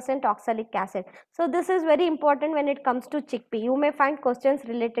 6% oxalic acid. So this is very important when it comes to chickpea. You may find questions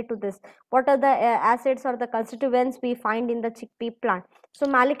related to this. What are the acids or the constituents we find in the chickpea plant? So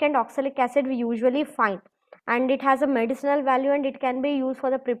malic and oxalic acid we usually find, and it has a medicinal value and it can be used for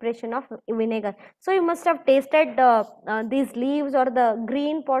the preparation of vinegar. So you must have tasted these leaves or the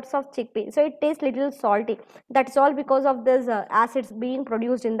green pods of chickpea. So it tastes little salty. That's all because of this acids being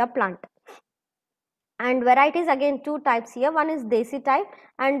produced in the plant. And varieties, again two types here, one is desi type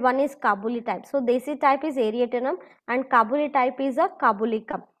and one is Kabuli type. So desi type is Ariatinum and Kabuli type is a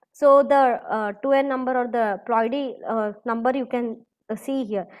Kabulicum. So the 2n number or the ploidy number you can see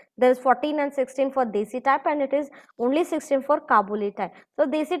here. There is 14 and 16 for desi type and it is only 16 for Kabuli type. So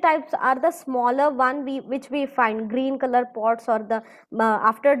desi types are the smaller one which we find green color pods or the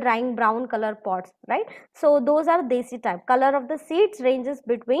after drying brown color pods, right? So those are desi type. Color of the seeds ranges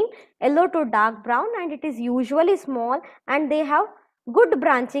between yellow to dark brown and it is usually small and they have good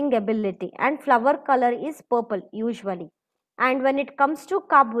branching ability, and flower color is purple usually. And when it comes to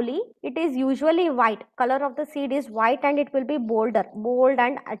Kabuli, it is usually white. Color of the seed is white and it will be bold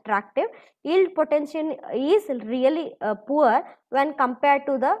and attractive. Yield potential is really poor when compared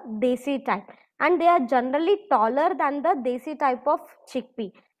to the desi type, and they are generally taller than the desi type of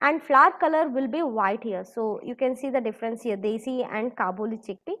chickpea, and flower color will be white here. So you can see the difference here, desi and Kabuli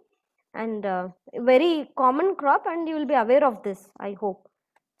chickpea, and very common crop, and you will be aware of this, I hope.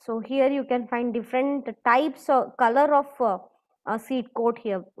 So here you can find different types of color of seed coat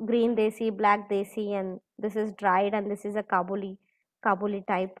here, green desi, black desi, and this is dried and this is a Kabuli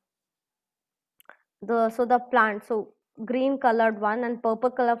type. So the plant, so green colored one and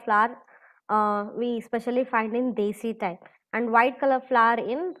purple color flower we especially find in desi type, and white color flower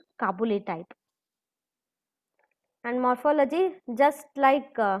in Kabuli type. And morphology, just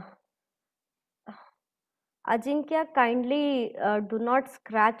like Ajinkya, kindly do not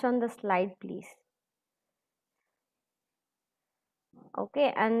scratch on the slide, please.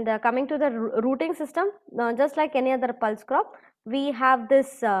 Okay, and coming to the rooting system, just like any other pulse crop, we have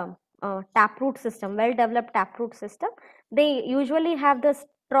this taproot system, well developed taproot system. They usually have the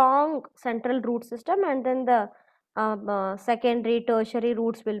strong central root system, and then the secondary, tertiary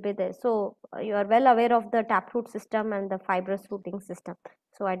roots will be there. So you are well aware of the taproot system and the fibrous rooting system.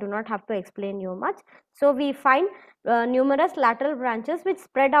 So I do not have to explain you much. So we find numerous lateral branches which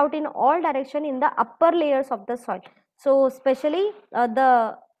spread out in all direction in the upper layers of the soil. So especially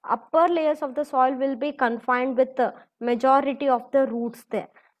the upper layers of the soil will be confined with the majority of the roots there,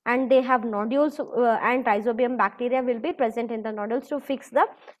 and they have nodules and rhizobium bacteria will be present in the nodules to fix the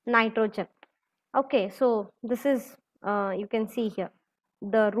nitrogen. Okay, so this is you can see here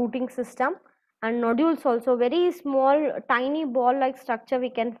the rooting system, and nodules also very small tiny ball like structure we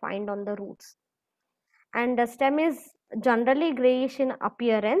can find on the roots. And the stem is generally grayish in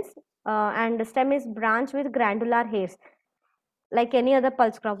appearance, and the stem is branched with granular hairs like any other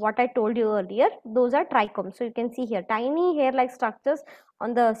pulse crop. What I told you earlier, those are trichomes. So you can see here tiny hair like structures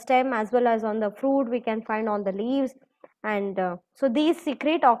on the stem as well as on the fruit we can find on the leaves, And so these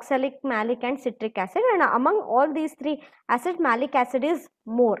secrete oxalic, malic and citric acid, and among all these three acid, malic acid is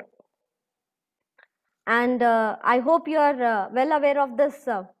more. And I hope you are well aware of this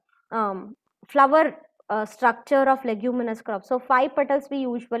flower structure of leguminous crops. So 5 petals we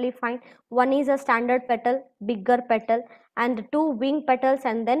usually find. One is a standard petal, bigger petal, and 2 wing petals,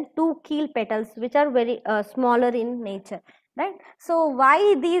 and then 2 keel petals, which are very smaller in nature, right? So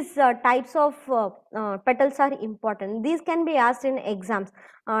why these types of petals are important? These can be asked in exams.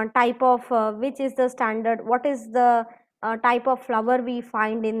 Type of which is the standard, what is the type of flower we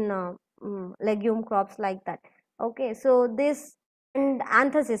find in legume crops, like that. Okay, so this, and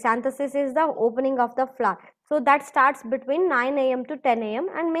anthesis is the opening of the flower, so that starts between 9 a.m. to 10 a.m.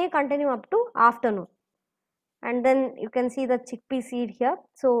 and may continue up to afternoon. And then you can see the chickpea seed here.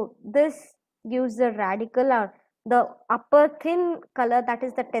 So this gives the radicle, or the upper thin color, that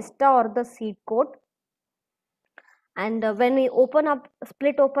is the testa or the seed coat. And when we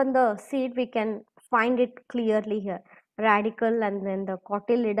split open the seed, we can find it clearly here, radicle, and then the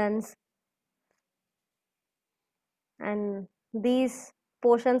cotyledons, and these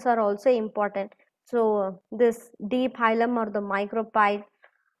portions are also important. So this deep hilum or the micropyle.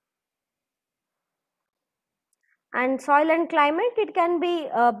 And soil and climate, it can be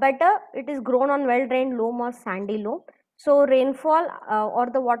better, it is grown on well drained loam or sandy loam. So rainfall or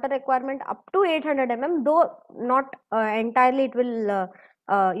the water requirement up to 800 mm, though not entirely it will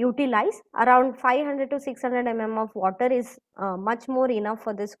utilize. Around 500 to 600 mm of water is much more enough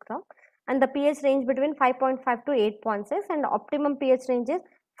for this crop. And the pH range between 5.5 to 8.6, and optimum pH range is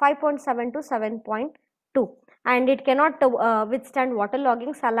 5.7 to 7.2. And it cannot withstand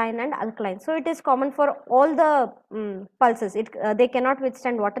waterlogging, saline and alkaline. So it is common for all the pulses. They cannot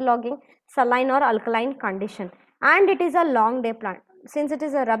withstand waterlogging, saline or alkaline condition. And it is a long day plant. Since it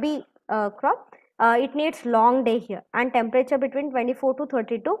is a rabi crop, it needs long day here, and temperature between 24 to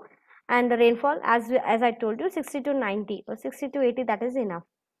 32, and the rainfall, as I told you, 60 to 90 or 60 to 80, that is enough.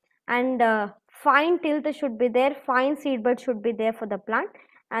 And fine tilth should be there, fine seedbed should be there for the plant.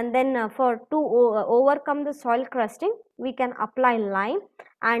 And then to overcome the soil crusting, we can apply lime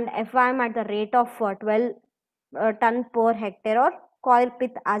and FIM at the rate of 12 ton per hectare, or coir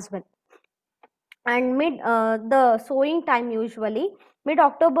pith as well. And the sowing time, usually mid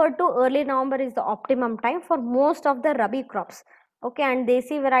October to early November is the optimum time for most of the rabi crops. Okay, and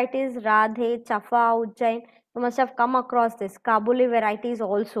desi varieties, Radhe, Chafa, Ujjain, you must have come across this, Kabuli varieties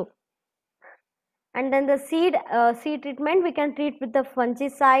also. And then the seed treatment, we can treat with the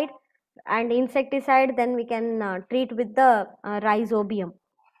fungicide and insecticide, then we can treat with the rhizobium.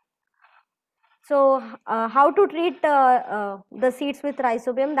 So how to treat the seeds with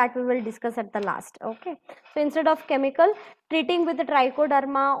rhizobium, that we will discuss at the last. Okay, so instead of chemical, treating with the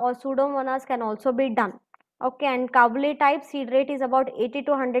trichoderma or pseudomonas can also be done. Okay, and Kabuli type seed rate is about 80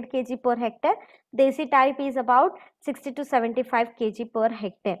 to 100 kg per hectare. Desi type is about 60 to 75 kg per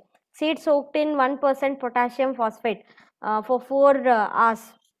hectare. Seed soaked in 1% potassium phosphate for 4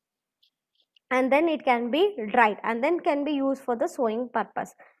 hours, and then it can be dried and then can be used for the sowing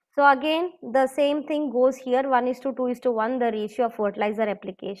purpose. So again the same thing goes here, 1:2:1 the ratio of fertilizer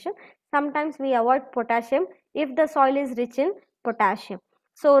application. Sometimes we avoid potassium if the soil is rich in potassium.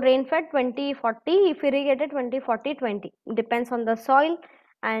 So rainfed 20-40, if irrigated 20-40-20, depends on the soil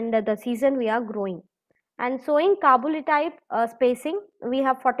and the season we are growing. And sowing Kabuli type spacing, we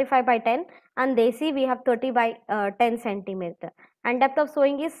have 45 by 10, and Desi we have 30 by 10 centimeter. And depth of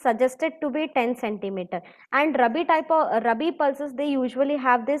sowing is suggested to be 10 centimeter. And Rabi type of Rabi pulses, they usually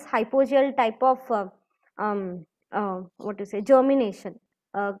have this hypogeal type of what to say, germination.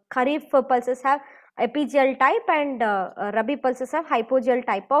 Kharif pulses have epigeal type, and Rabi pulses have hypogeal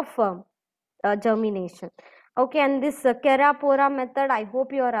type of germination. Okay, and this Kera Pora method, I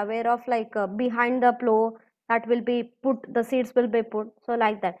hope you are aware of, like behind the plow, that will be put, the seeds will be put. So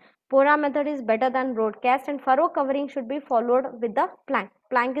like that, Pora method is better than broadcast, and furrow covering should be followed with the plank.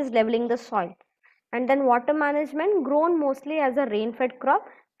 Plank is leveling the soil. And then water management, grown mostly as a rain-fed crop,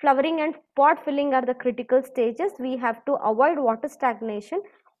 flowering and pot filling are the critical stages. We have to avoid water stagnation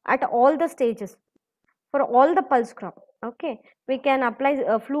at all the stages for all the pulse crop. Okay, we can apply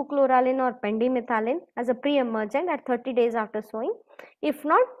flucloraline or pendimethalin as a pre-emergent at 30 days after sowing. If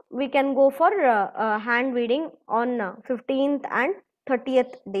not, we can go for hand weeding on 15th and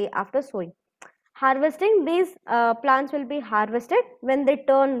 30th day after sowing. Harvesting, these plants will be harvested when they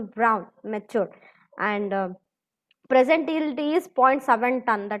turn brown, mature, and present yield is 0.7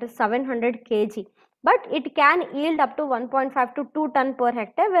 ton, that is 700 kg, but it can yield up to 1.5 to 2 ton per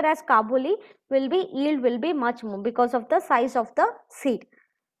hectare, whereas Kabuli yield will be much more because of the size of the seed.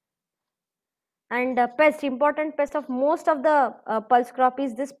 And pest, important pest of most of the pulse crop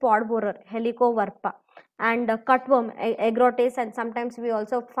is this pod borer, Helicoverpa, and cutworm, agrotes, and sometimes we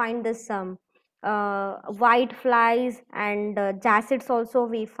also find this white flies and jacids also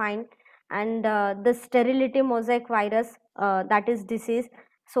we find, and the sterility mosaic virus, that is disease,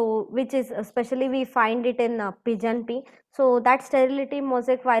 so which is especially we find it in pigeon pea. So that sterility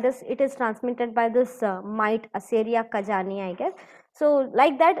mosaic virus, it is transmitted by this mite Asaria kajani, I guess. So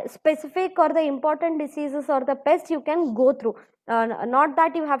like that, specific or the important diseases or the pests you can go through, not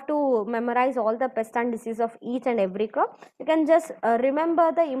that you have to memorize all the pest and disease of each and every crop. You can just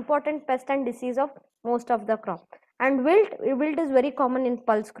remember the important pest and disease of most of the crop. And wilt is very common in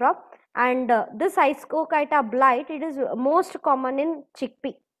pulse crop, and this Ascochyta blight, it is most common in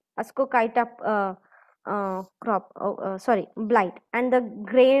chickpea, Ascochyta crop, sorry, blight, and the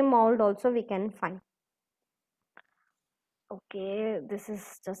gray mold also we can find. Okay, this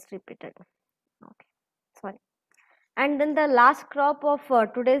is just repeated. Okay, sorry. And then the last crop of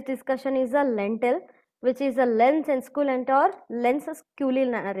today's discussion is a lentil, which is a lens esculent or lens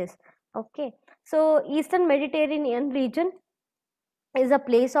culinaris. Okay, so Eastern Mediterranean region is a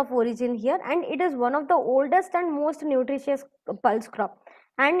place of origin here, and it is one of the oldest and most nutritious pulse crop,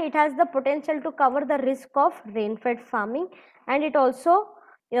 and it has the potential to cover the risk of rain-fed farming, and it also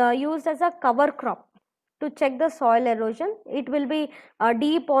used as a cover crop to check the soil erosion. It will be a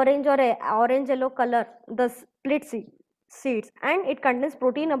deep orange or a orange yellow color, the split seeds, and it contains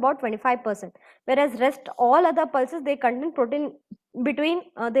protein about 25%, whereas rest all other pulses, they contain protein between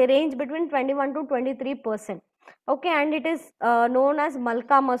they range between 21 to 23%. Okay, and it is known as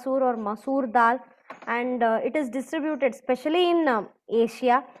malka masoor or masoor dal, and it is distributed especially in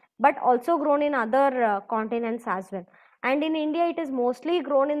Asia, but also grown in other continents as well. And in India, it is mostly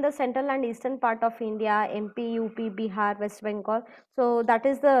grown in the central and eastern part of India, MP, UP, Bihar, West Bengal. So that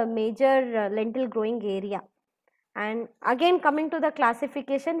is the major lentil growing area. And again, coming to the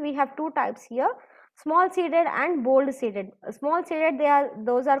classification, we have two types here: small seeded and bold seeded. Small seeded,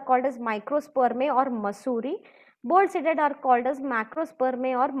 those are called as microspermae or masuri. Bold seeded are called as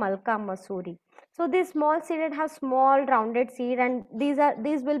macrospermae or malka masuri. So these small seeded have small rounded seed, and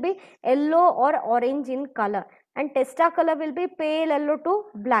these will be yellow or orange in color, and testa color will be pale yellow to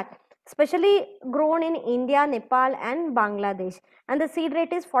black, especially grown in India, Nepal and Bangladesh, and the seed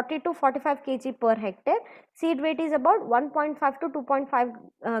rate is 40 to 45 kg per hectare. Seed weight is about 1.5 to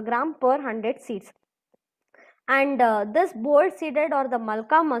 2.5 gram per 100 seeds. And this bold seeded or the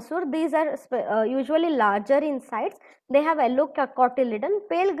malka masoor, these are usually larger in size. They have yellow cotyledon,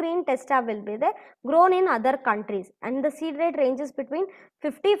 pale green testa will be there, grown in other countries, and the seed rate ranges between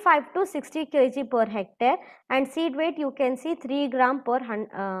 55 to 60 kg per hectare, and seed weight you can see 3 gram per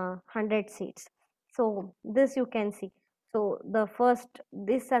 100 seeds. So this you can see. So the first,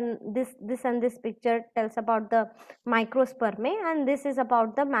 this and this picture tells about the microspermae, and this is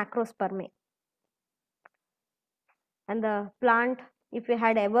about the macrospermae. And the plant, if you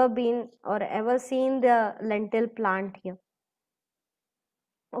had ever been or ever seen the lentil plant here.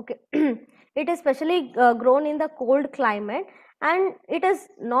 Okay, it is specially grown in the cold climate, and it is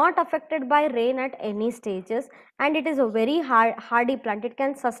not affected by rain at any stages, and it is a very hardy plant. It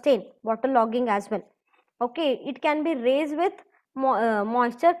can sustain waterlogging as well. Okay, it can be raised with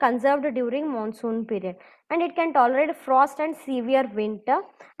moisture conserved during monsoon period, and it can tolerate frost and severe winter,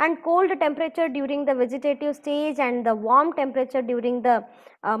 and cold temperature during the vegetative stage and the warm temperature during the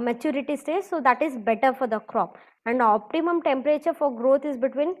maturity stage. So that is better for the crop, and optimum temperature for growth is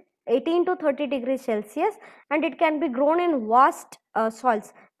between 18 to 30 degrees Celsius, and it can be grown in vast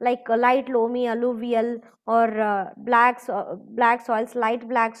soils like light loamy, alluvial, or black soils, light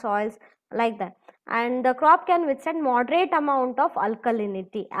black soils, like that. And the crop can withstand moderate amount of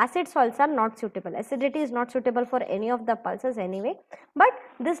alkalinity. Acid soils are not suitable. Acidity is not suitable for any of the pulses anyway, but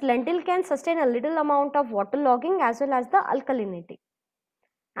this lentil can sustain a little amount of waterlogging as well as the alkalinity.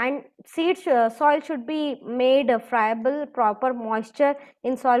 And soil should be made friable, proper moisture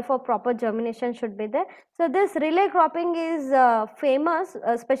in soil for proper germination should be there. So this relay cropping is famous,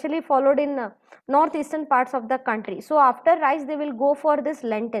 especially followed in northeastern parts of the country. So after rice they will go for this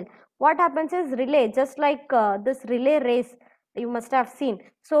lentil. What happens is relay, just like this relay race you must have seen.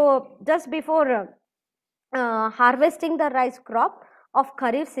 So just before harvesting the rice crop of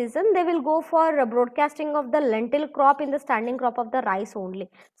kharif season, they will go for broadcasting of the lentil crop in the standing crop of the rice only.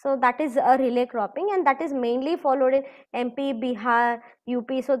 So that is a relay cropping, and that is mainly followed in MP, Bihar,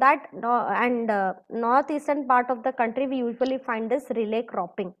 UP. So that and northeastern part of the country we usually find this relay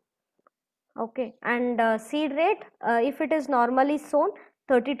cropping. Okay, and seed rate, if it is normally sown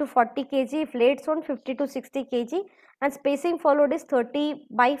 30 to 40 kg, if late sown 50 to 60 kg, and spacing followed is 30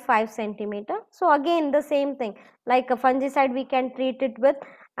 by 5 centimeter. So again the same thing, like a fungicide we can treat it with,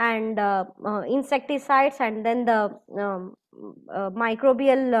 and insecticides, and then the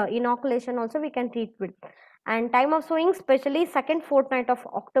microbial inoculation also we can treat with. And time of sowing, especially second fortnight of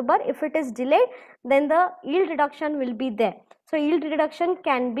October. If it is delayed, then the yield reduction will be there. So yield reduction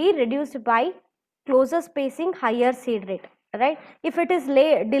can be reduced by closer spacing, higher seed rate, right? If it is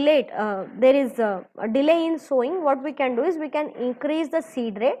delayed, there is a delay in sowing, what we can do is we can increase the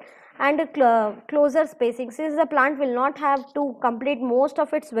seed rate and closer spacing. Since the plant will not have to complete most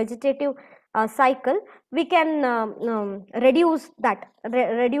of its vegetative cycle, we can reduce that,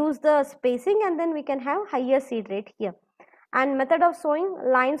 reduce the spacing, and then we can have higher seed rate here. And method of sowing,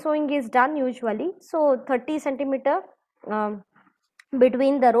 line sowing is done usually, so 30 centimeter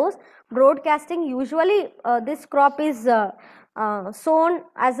between the rows. Broadcasting, usually this crop is sown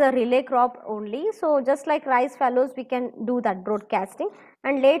as a relay crop only, so just like rice fallows we can do that broadcasting.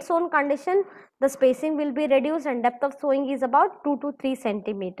 And late sown condition, the spacing will be reduced and depth of sowing is about 2 to 3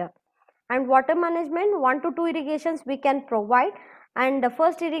 centimeter. And water management, 1 to 2 irrigations we can provide, and the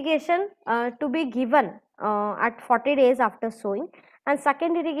first irrigation to be given at 40 days after sowing, and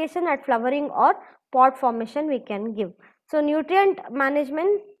second irrigation at flowering or pod formation we can give. So nutrient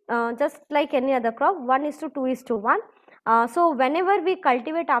management, just like any other crop, 1:2:1. So whenever we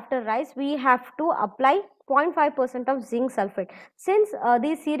cultivate after rice, we have to apply 0.5% of zinc sulfate. Since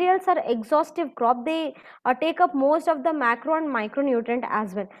these cereals are exhaustive crop, they take up most of the macro and micronutrient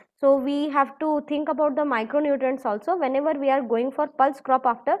as well. So we have to think about the micronutrients also whenever we are going for pulse crop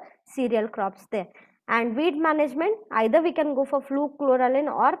after cereal crops there. And weed management, either we can go for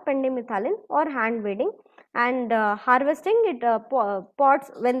fluchloralin or pendimethalin or hand weeding. And harvesting it, pods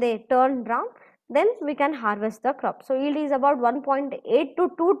when they turn brown, then we can harvest the crop. So yield is about 1.8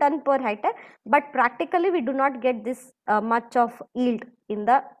 to 2 ton per hectare, but practically we do not get this much of yield in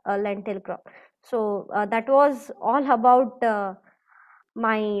the lentil crop. So that was all about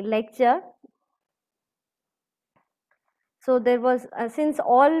my lecture. So there was since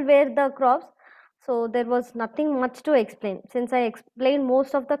all were the crops, so there was nothing much to explain, since I explained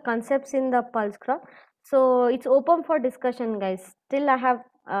most of the concepts in the pulse crop. So it's open for discussion, guys. Still I have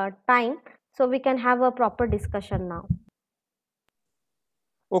time, so we can have a proper discussion now.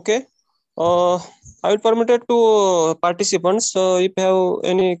 Okay. I will permit it to participants. If you have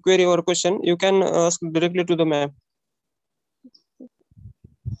any query or question, you can ask directly to the ma'am.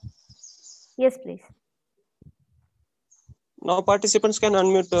 Yes, please. Now participants can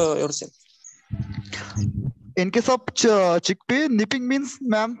unmute yourself. In case of chickpea, nipping means,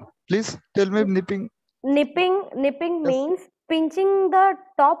 ma'am, please tell me nipping. Nipping Yes. means pinching the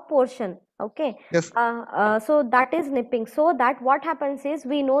top portion. Okay. Yes. So that is nipping. So that what happens is,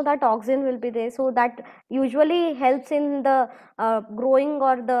 we know that oxygen will be there, so that usually helps in the growing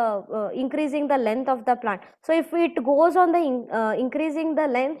or the increasing the length of the plant. So if it goes on the increasing the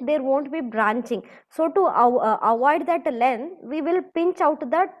length, there won't be branching. So to avoid that length, we will pinch out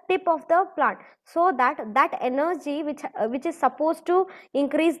the tip of the plant, so that energy which is supposed to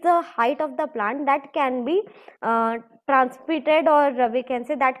increase the height of the plant, that can be transmitted, or we can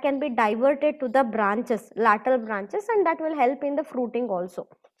say that can be diverted to the branches, lateral branches, and that will help in the fruiting also.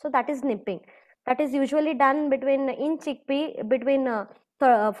 So that is nipping. That is usually done between in chickpea between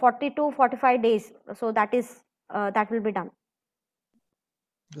 40 to 45 days. So that is that will be done.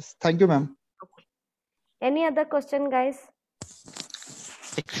 Yes. Thank you, ma'am. Okay. Any other question, guys?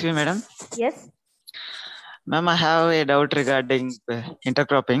 Excuse me, madam. Yes. Ma'am, I have a doubt regarding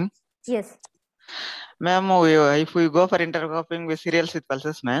intercropping. Yes. Ma'am, if we go for intercropping with cereals with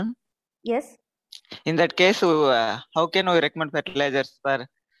pulses, ma'am. Yes. In that case, how can we recommend fertilizers for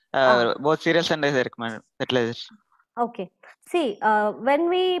both cereals and I recommend fertilizers? Okay. See, when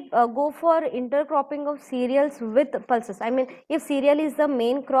we go for intercropping of cereals with pulses, I mean, if cereal is the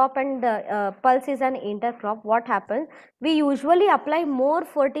main crop and pulse is an intercrop, what happens? We usually apply more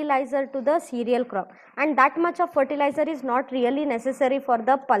fertilizer to the cereal crop, and that much of fertilizer is not really necessary for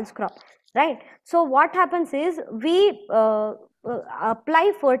the pulse crop, right? So what happens is, we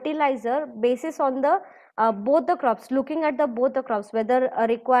apply fertilizer basis on the both the crops, looking at the both the crops whether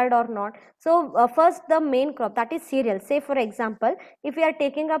required or not. So first, the main crop, that is cereal. Say for example, if we are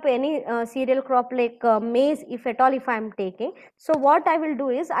taking up any cereal crop like maize, if at all if I am taking, so what I will do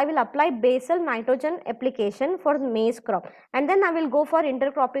is, I will apply basal nitrogen application for maize crop, and then I will go for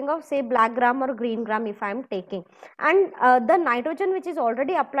intercropping of say black gram or green gram if I am taking. And the nitrogen which is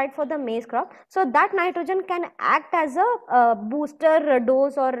already applied for the maize crop, so that nitrogen can act as a booster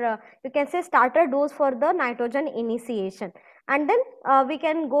dose, or you can say starter dose for the for nitrogen initiation, and then we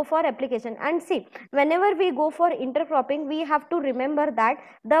can go for application. And see, whenever we go for intercropping, we have to remember that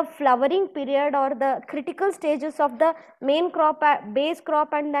the flowering period or the critical stages of the main crop, base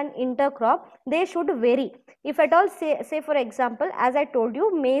crop and then intercrop, they should vary. If at all, say for example, as I told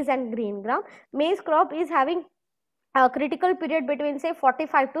you, maize and green gram, maize crop is having a critical period between say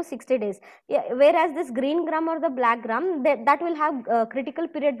 45 to 60 days, whereas this green gram or the black gram, that will have a critical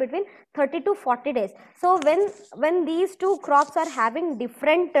period between 30 to 40 days. So when these two crops are having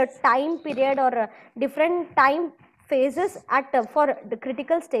different time period or different time phases at for the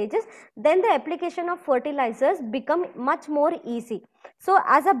critical stages, then the application of fertilizers become much more easy. So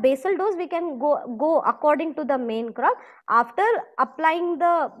as a basal dose, we can go according to the main crop. After applying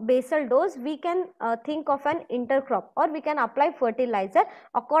the basal dose, we can think of an intercrop, or we can apply fertilizer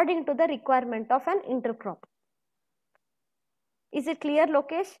according to the requirement of an intercrop. Is it clear,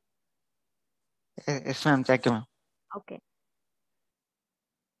 Lokesh? Yes, ma'am. Thank you, ma'am. Okay.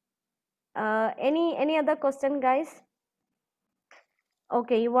 Any other question, guys?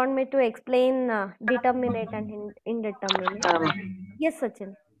 Okay, you want me to explain determinate and indeterminate? Yes,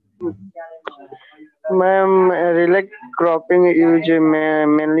 Sachin. Ma'am, relay cropping use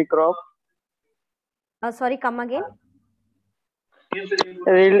mainly crop. Sorry, come again.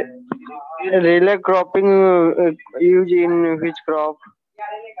 Relay cropping use in which crop?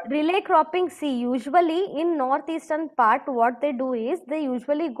 Relay cropping, see, usually in northeastern part, what they do is they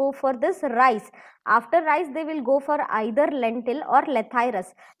usually go for this rice. After rice, they will go for either lentil or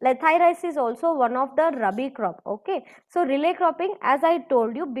lethyrus. Lethyrus is also one of the rabi crop. Okay, so relay cropping, as I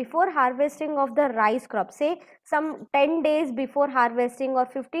told you, before harvesting of the rice crop, say some 10 days before harvesting or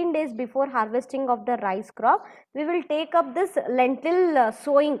 15 days before harvesting of the rice crop, we will take up this lentil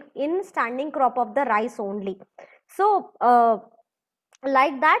sowing in standing crop of the rice only. So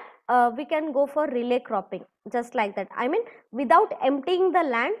like that, we can go for relay cropping, just like that. I mean, without emptying the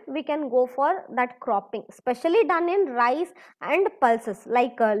land, we can go for that cropping, especially done in rice and pulses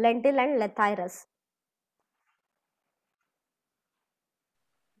like lentil and lethyrus.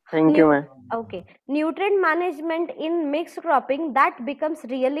 Thank you, ma'am. Okay, nutrient management in mixed cropping, that becomes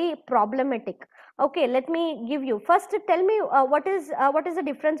really problematic. Okay, let me give you first. Tell me what is the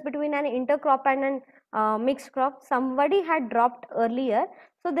difference between an intercrop and an mixed crop? Somebody had dropped earlier,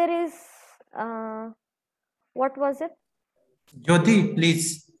 so there is what was it? Jyoti,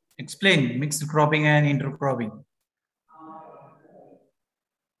 please explain mixed cropping and intercropping.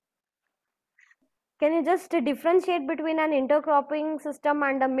 Can you just differentiate between an intercropping system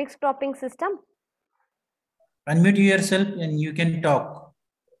and a mixed cropping system? Unmute yourself and you can talk.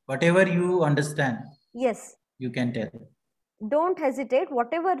 Whatever you understand. Yes. You can tell. Don't hesitate.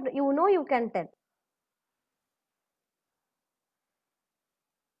 Whatever you know, you can tell.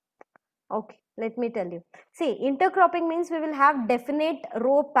 Okay, let me tell you. See, intercropping means we will have definite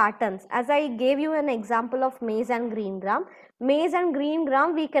row patterns. As I gave you an example of maize and green gram. Maize and green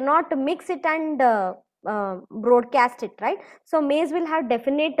gram, we cannot mix it and broadcast it, right? So maize will have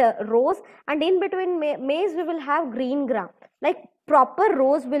definite rows, and in between maize we will have green gram. Like proper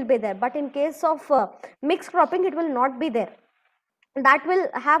rows will be there, but in case of mixed cropping, it will not be there. That will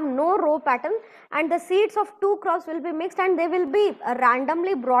have no row pattern, and the seeds of two crops will be mixed and they will be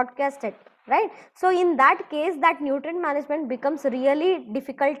randomly broadcasted, right? So in that case, that nutrient management becomes really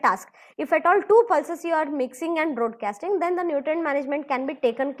difficult task. If at all two pulses you are mixing and broadcasting, then the nutrient management can be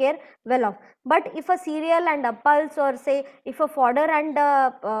taken care well of. But if a cereal and a pulse, or say if a fodder and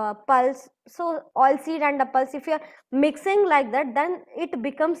a pulse, so all seed and a pulse, if you are mixing like that, then it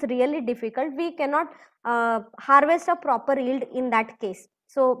becomes really difficult. We cannot harvest a proper yield in that case.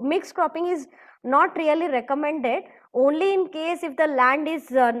 So mixed cropping is not really recommended. Only in case if the land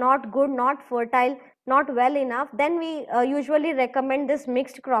is not good, not fertile, not well enough, then we usually recommend this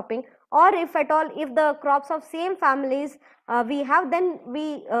mixed cropping. Or if at all, if the crops of same families we have, then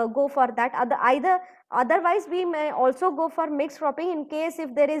we go for that. Otherwise, we may also go for mixed cropping in case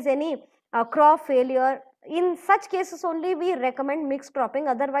if there is any crop failure. In such cases only we recommend mixed cropping.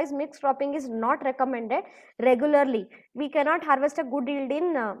 Otherwise, mixed cropping is not recommended regularly. We cannot harvest a good yield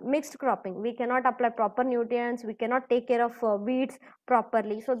in mixed cropping. We cannot apply proper nutrients. We cannot take care of weeds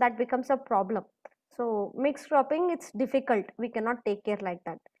properly. So that becomes a problem. So mixed cropping, it's difficult. We cannot take care like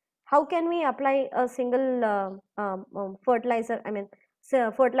that. How can we apply a single fertilizer? I mean,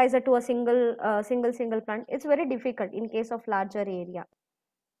 fertilizer to a single plant. It's very difficult in case of larger area.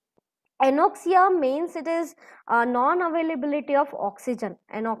 Anoxia means it is non-availability of oxygen.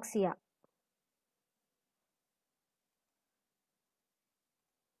 Anoxia.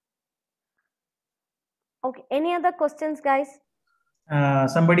 Okay. Any other questions, guys?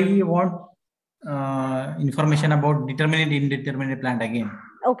 Somebody want information about determinate, indeterminate plant again.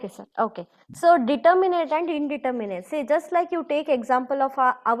 Okay, sir. Okay. So determinate and indeterminate. See, just like you take example of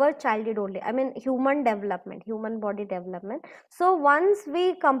our childhood only. I mean, human development, human body development. So once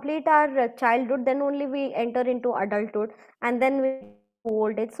we complete our childhood, then only we enter into adulthood, and then we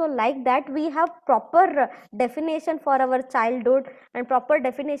old age. So like that, we have proper definition for our childhood and proper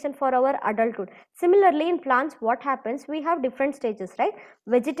definition for our adulthood. Similarly, in plants, what happens? We have different stages, right?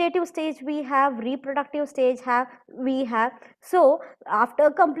 Vegetative stage we have, reproductive stage we have. So after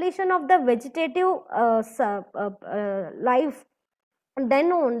completion of the vegetative life,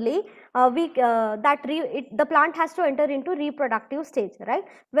 then only the plant has to enter into reproductive stage, right?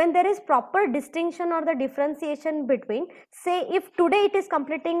 When there is proper distinction or the differentiation between, say if today it is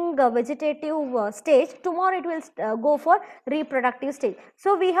completing vegetative stage, tomorrow it will go for reproductive stage.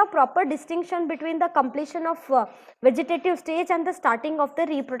 So we have proper distinction between the completion of vegetative stage and the starting of the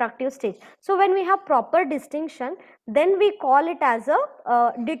reproductive stage. So when we have proper distinction, then we call it as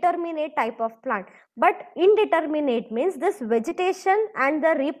a determinate type of plant. But indeterminate means this vegetation and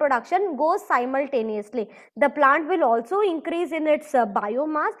the reproduction goes simultaneously. The plant will also increase in its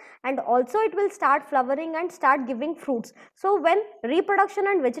biomass, and also it will start flowering and start giving fruits. So when reproduction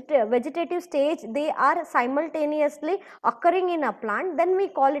and vegetative stage, they are simultaneously occurring in a plant, then we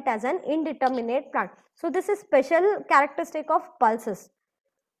call it as an indeterminate plant. So this is special characteristic of pulses.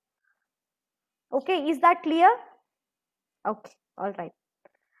 Okay, is that clear? Okay, all right.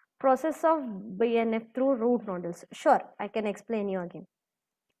 Process of BNF through root nodules. Sure, I can explain you again.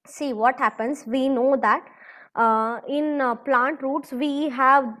 See what happens. We know that in plant roots we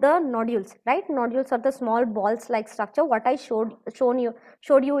have the nodules, right? Nodules are the small balls like structure what I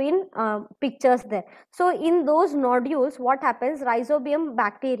showed you in pictures there. So in those nodules, what happens? Rhizobium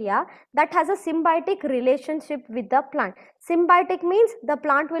bacteria that has a symbiotic relationship with the plant. Symbiotic means the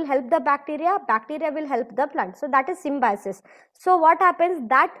plant will help the bacteria, bacteria will help the plant. So that is symbiosis. So what happens?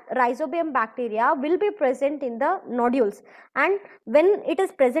 That rhizobium bacteria will be present in the nodules, and when it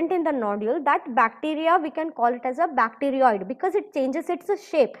is present in the nodule, that bacteria we can call it as a bacterioid because it changes its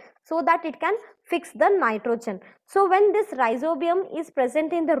shape so that it can fix the nitrogen. So when this rhizobium is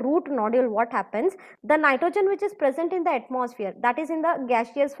present in the root nodule, what happens? The nitrogen which is present in the atmosphere, that is in the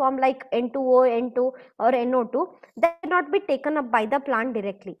gaseous form like N2O, N2 or NO2, that cannot be taken up by the plant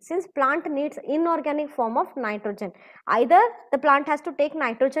directly, since plant needs inorganic form of nitrogen. Either the plant has to take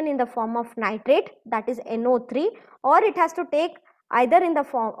nitrogen in the form of nitrate, that is NO3, or it has to take either in the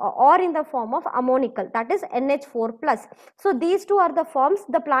form of ammonical, that is NH4 plus. So these two are the forms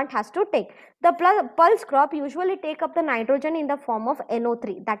the plant has to take. The pulse crop usually take up the nitrogen in the form of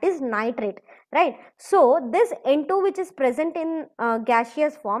NO3, that is nitrate, right? So this N2 which is present in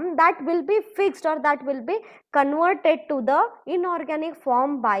gaseous form, that will be fixed or that will be converted to the inorganic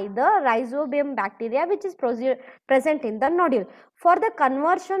form by the rhizobium bacteria which is present in the nodule. For the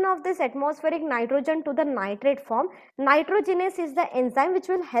conversion of this atmospheric nitrogen to the nitrate form, nitrogenase is the enzyme which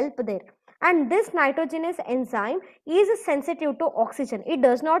will help there. And this nitrogenase enzyme is sensitive to oxygen. It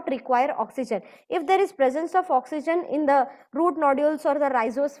does not require oxygen. If there is presence of oxygen in the root nodules or the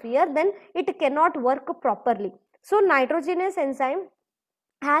rhizosphere, then it cannot work properly. So nitrogenase enzyme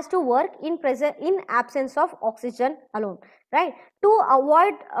has to work in absence of oxygen alone, right? To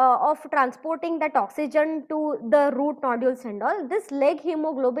avoid of transporting that oxygen to the root nodules and all, this leg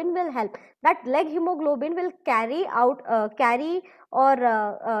hemoglobin will help. That leg hemoglobin will carry or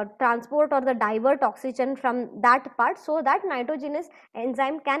transport or the divert oxygen from that part, so that nitrogenase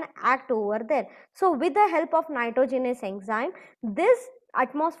enzyme can act over there. So with the help of nitrogenase enzyme, this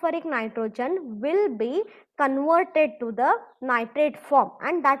atmospheric nitrogen will be converted to the nitrate form,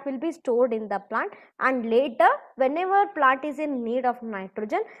 and that will be stored in the plant, and later whenever plant is in need of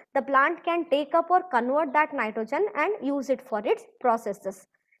nitrogen, the plant can take up or convert that nitrogen and use it for its processes.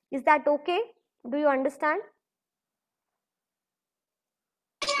 Is that okay? Do you understand?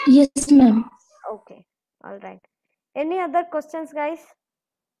 Yes, ma'am. Okay, all right. Any other questions, guys?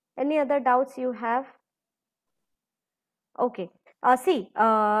 Any other doubts you have? Okay.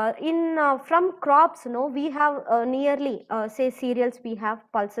 From crops, we have nearly say cereals we have,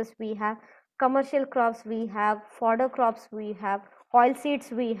 pulses we have, commercial crops we have, fodder crops we have, oil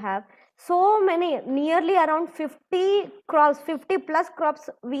seeds we have. So many, nearly around 50 crops, 50 plus crops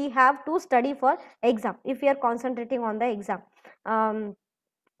we have to study for exam if we are concentrating on the exam.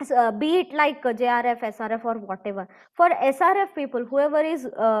 Be it like JRF, SRF or whatever. For SRF people, whoever is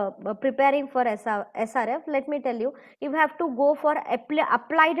preparing for SRF, let me tell you, you have to go for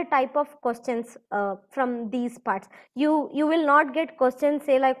applied type of questions from these parts. You will not get questions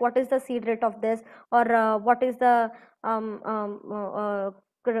say like what is the seed rate of this, or what is the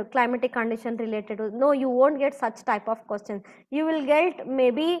climatic condition related to. No, you won't get such type of questions. You will get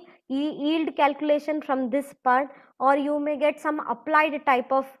maybe yield calculation from this part, or you may get some applied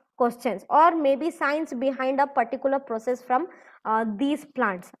type of questions, or maybe science behind a particular process from these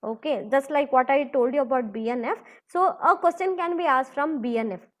plants. Okay, just like what I told you about BNF. So a question can be asked from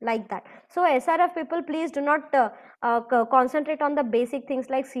BNF like that. So SRF people, please do not concentrate on the basic things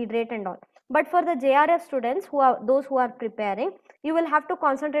like seed rate and all. But for the JRF students, who are those who are preparing, you will have to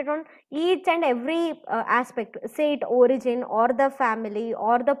concentrate on each and every aspect, say it origin or the family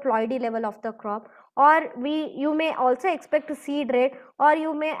or the ploidy level of the crop, or you may also expect seed rate, or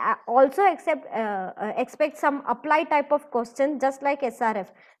you may also expect some apply type of question, just like SRF.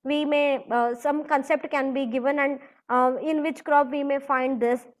 We may some concept can be given, and in which crop we may find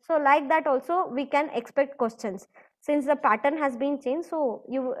this. So like that also we can expect questions, since the pattern has been changed. So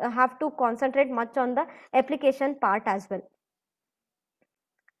you have to concentrate much on the application part as well.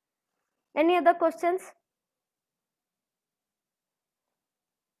 Any other questions?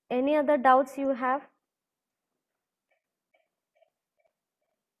 Any other doubts you have?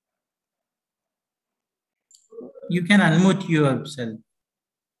 You can unmute yourself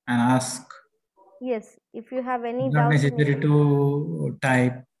and ask. Yes, if you have any Not doubts. necessary to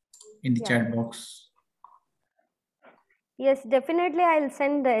type in the Yeah. chat box. Yes, definitely. I'll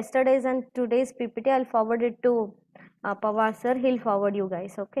send yesterday's and today's PPT. I'll forward it to Pawar sir. He'll forward you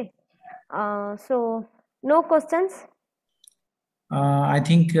guys. Okay. So no questions. I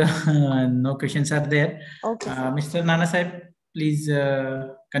think no questions are there. Okay. Mr. Nana Sahib, please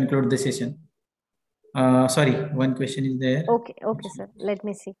conclude the session. Sorry, one question is there. Okay, okay, sir. Let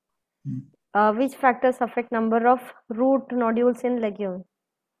me see. Which factors affect number of root nodules in legume?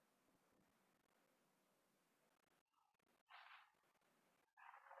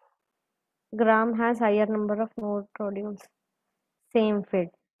 Gram has higher number of root nodules. Same field.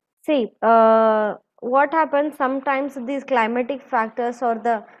 See, what happens sometimes, these climatic factors or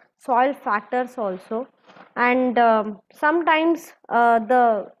the soil factors also, and sometimes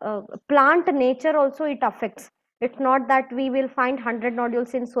the plant nature also it affects. It's not that we will find 100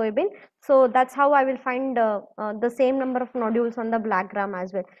 nodules in soybean, so that's how I will find the same number of nodules on the black gram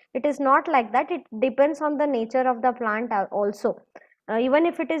as well. It is not like that. It depends on the nature of the plant also. Even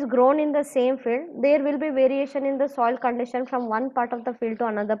if it is grown in the same field, there will be variation in the soil condition from one part of the field to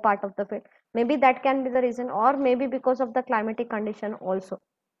another part of the field. Maybe that can be the reason, or maybe because of the climatic condition also.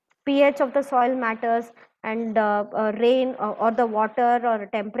 pH of the soil matters, and rain or the water or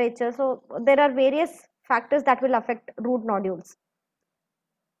temperature. So there are various factors that will affect root nodules.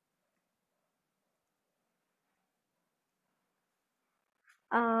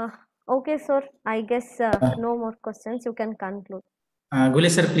 Okay, sir. I guess no more questions. You can conclude. Gule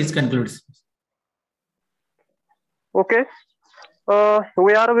sir, please conclude. Okay.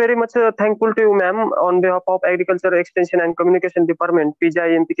 We are very much thankful to you, ma'am, on behalf of Agriculture Extension and Communication Department,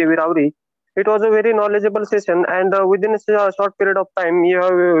 PGI MPKV Rahuri. It was a very knowledgeable session, and within a short period of time, you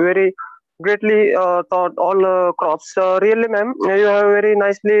have very greatly taught all crops. Really, ma'am, you have very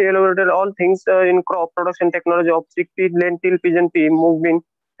nicely elaborated all things in crop production technology of chickpea, lentil, pigeon pea, mungbean,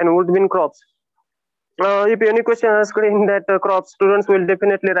 and Urdbean crops. If any question asked in that crop, students will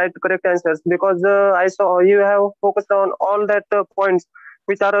definitely write correct answers, because I saw you have focused on all that points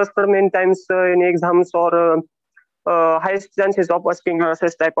which are asked many times in exams, or highest chances of asking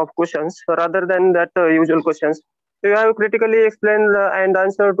such type of questions rather than that usual questions. You have critically explained and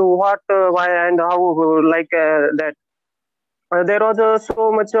answered to what, why, and how, like that. There was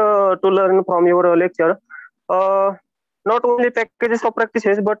so much to learn from your lecture. Not only packages of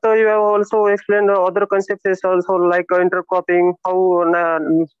practices, but you have also explained other concepts also, like intercropping,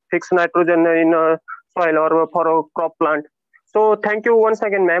 how fix nitrogen in soil or for a crop plant. So thank you once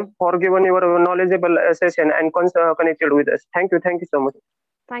again, ma'am, for giving your knowledgeable session and connected with us. Thank you so much.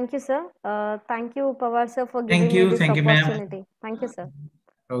 Thank you, sir. Thank you, Pawar sir, for giving me this opportunity. Thank you, sir.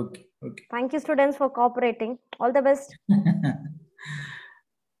 Okay. Thank you, students, for cooperating. All the best.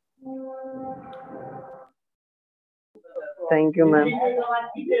 Thank you, ma'am.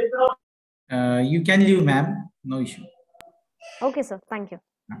 You can leave, ma'am. No issue. Okay, sir. Thank you.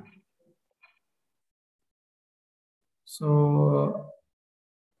 So,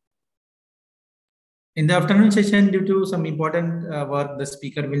 in the afternoon session, due to some important work, the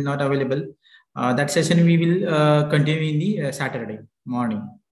speaker will not available. That session we will continue in the Saturday morning.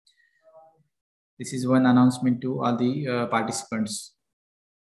 This is one announcement to all the participants.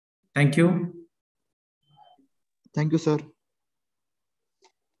 Thank you. Thank you, sir.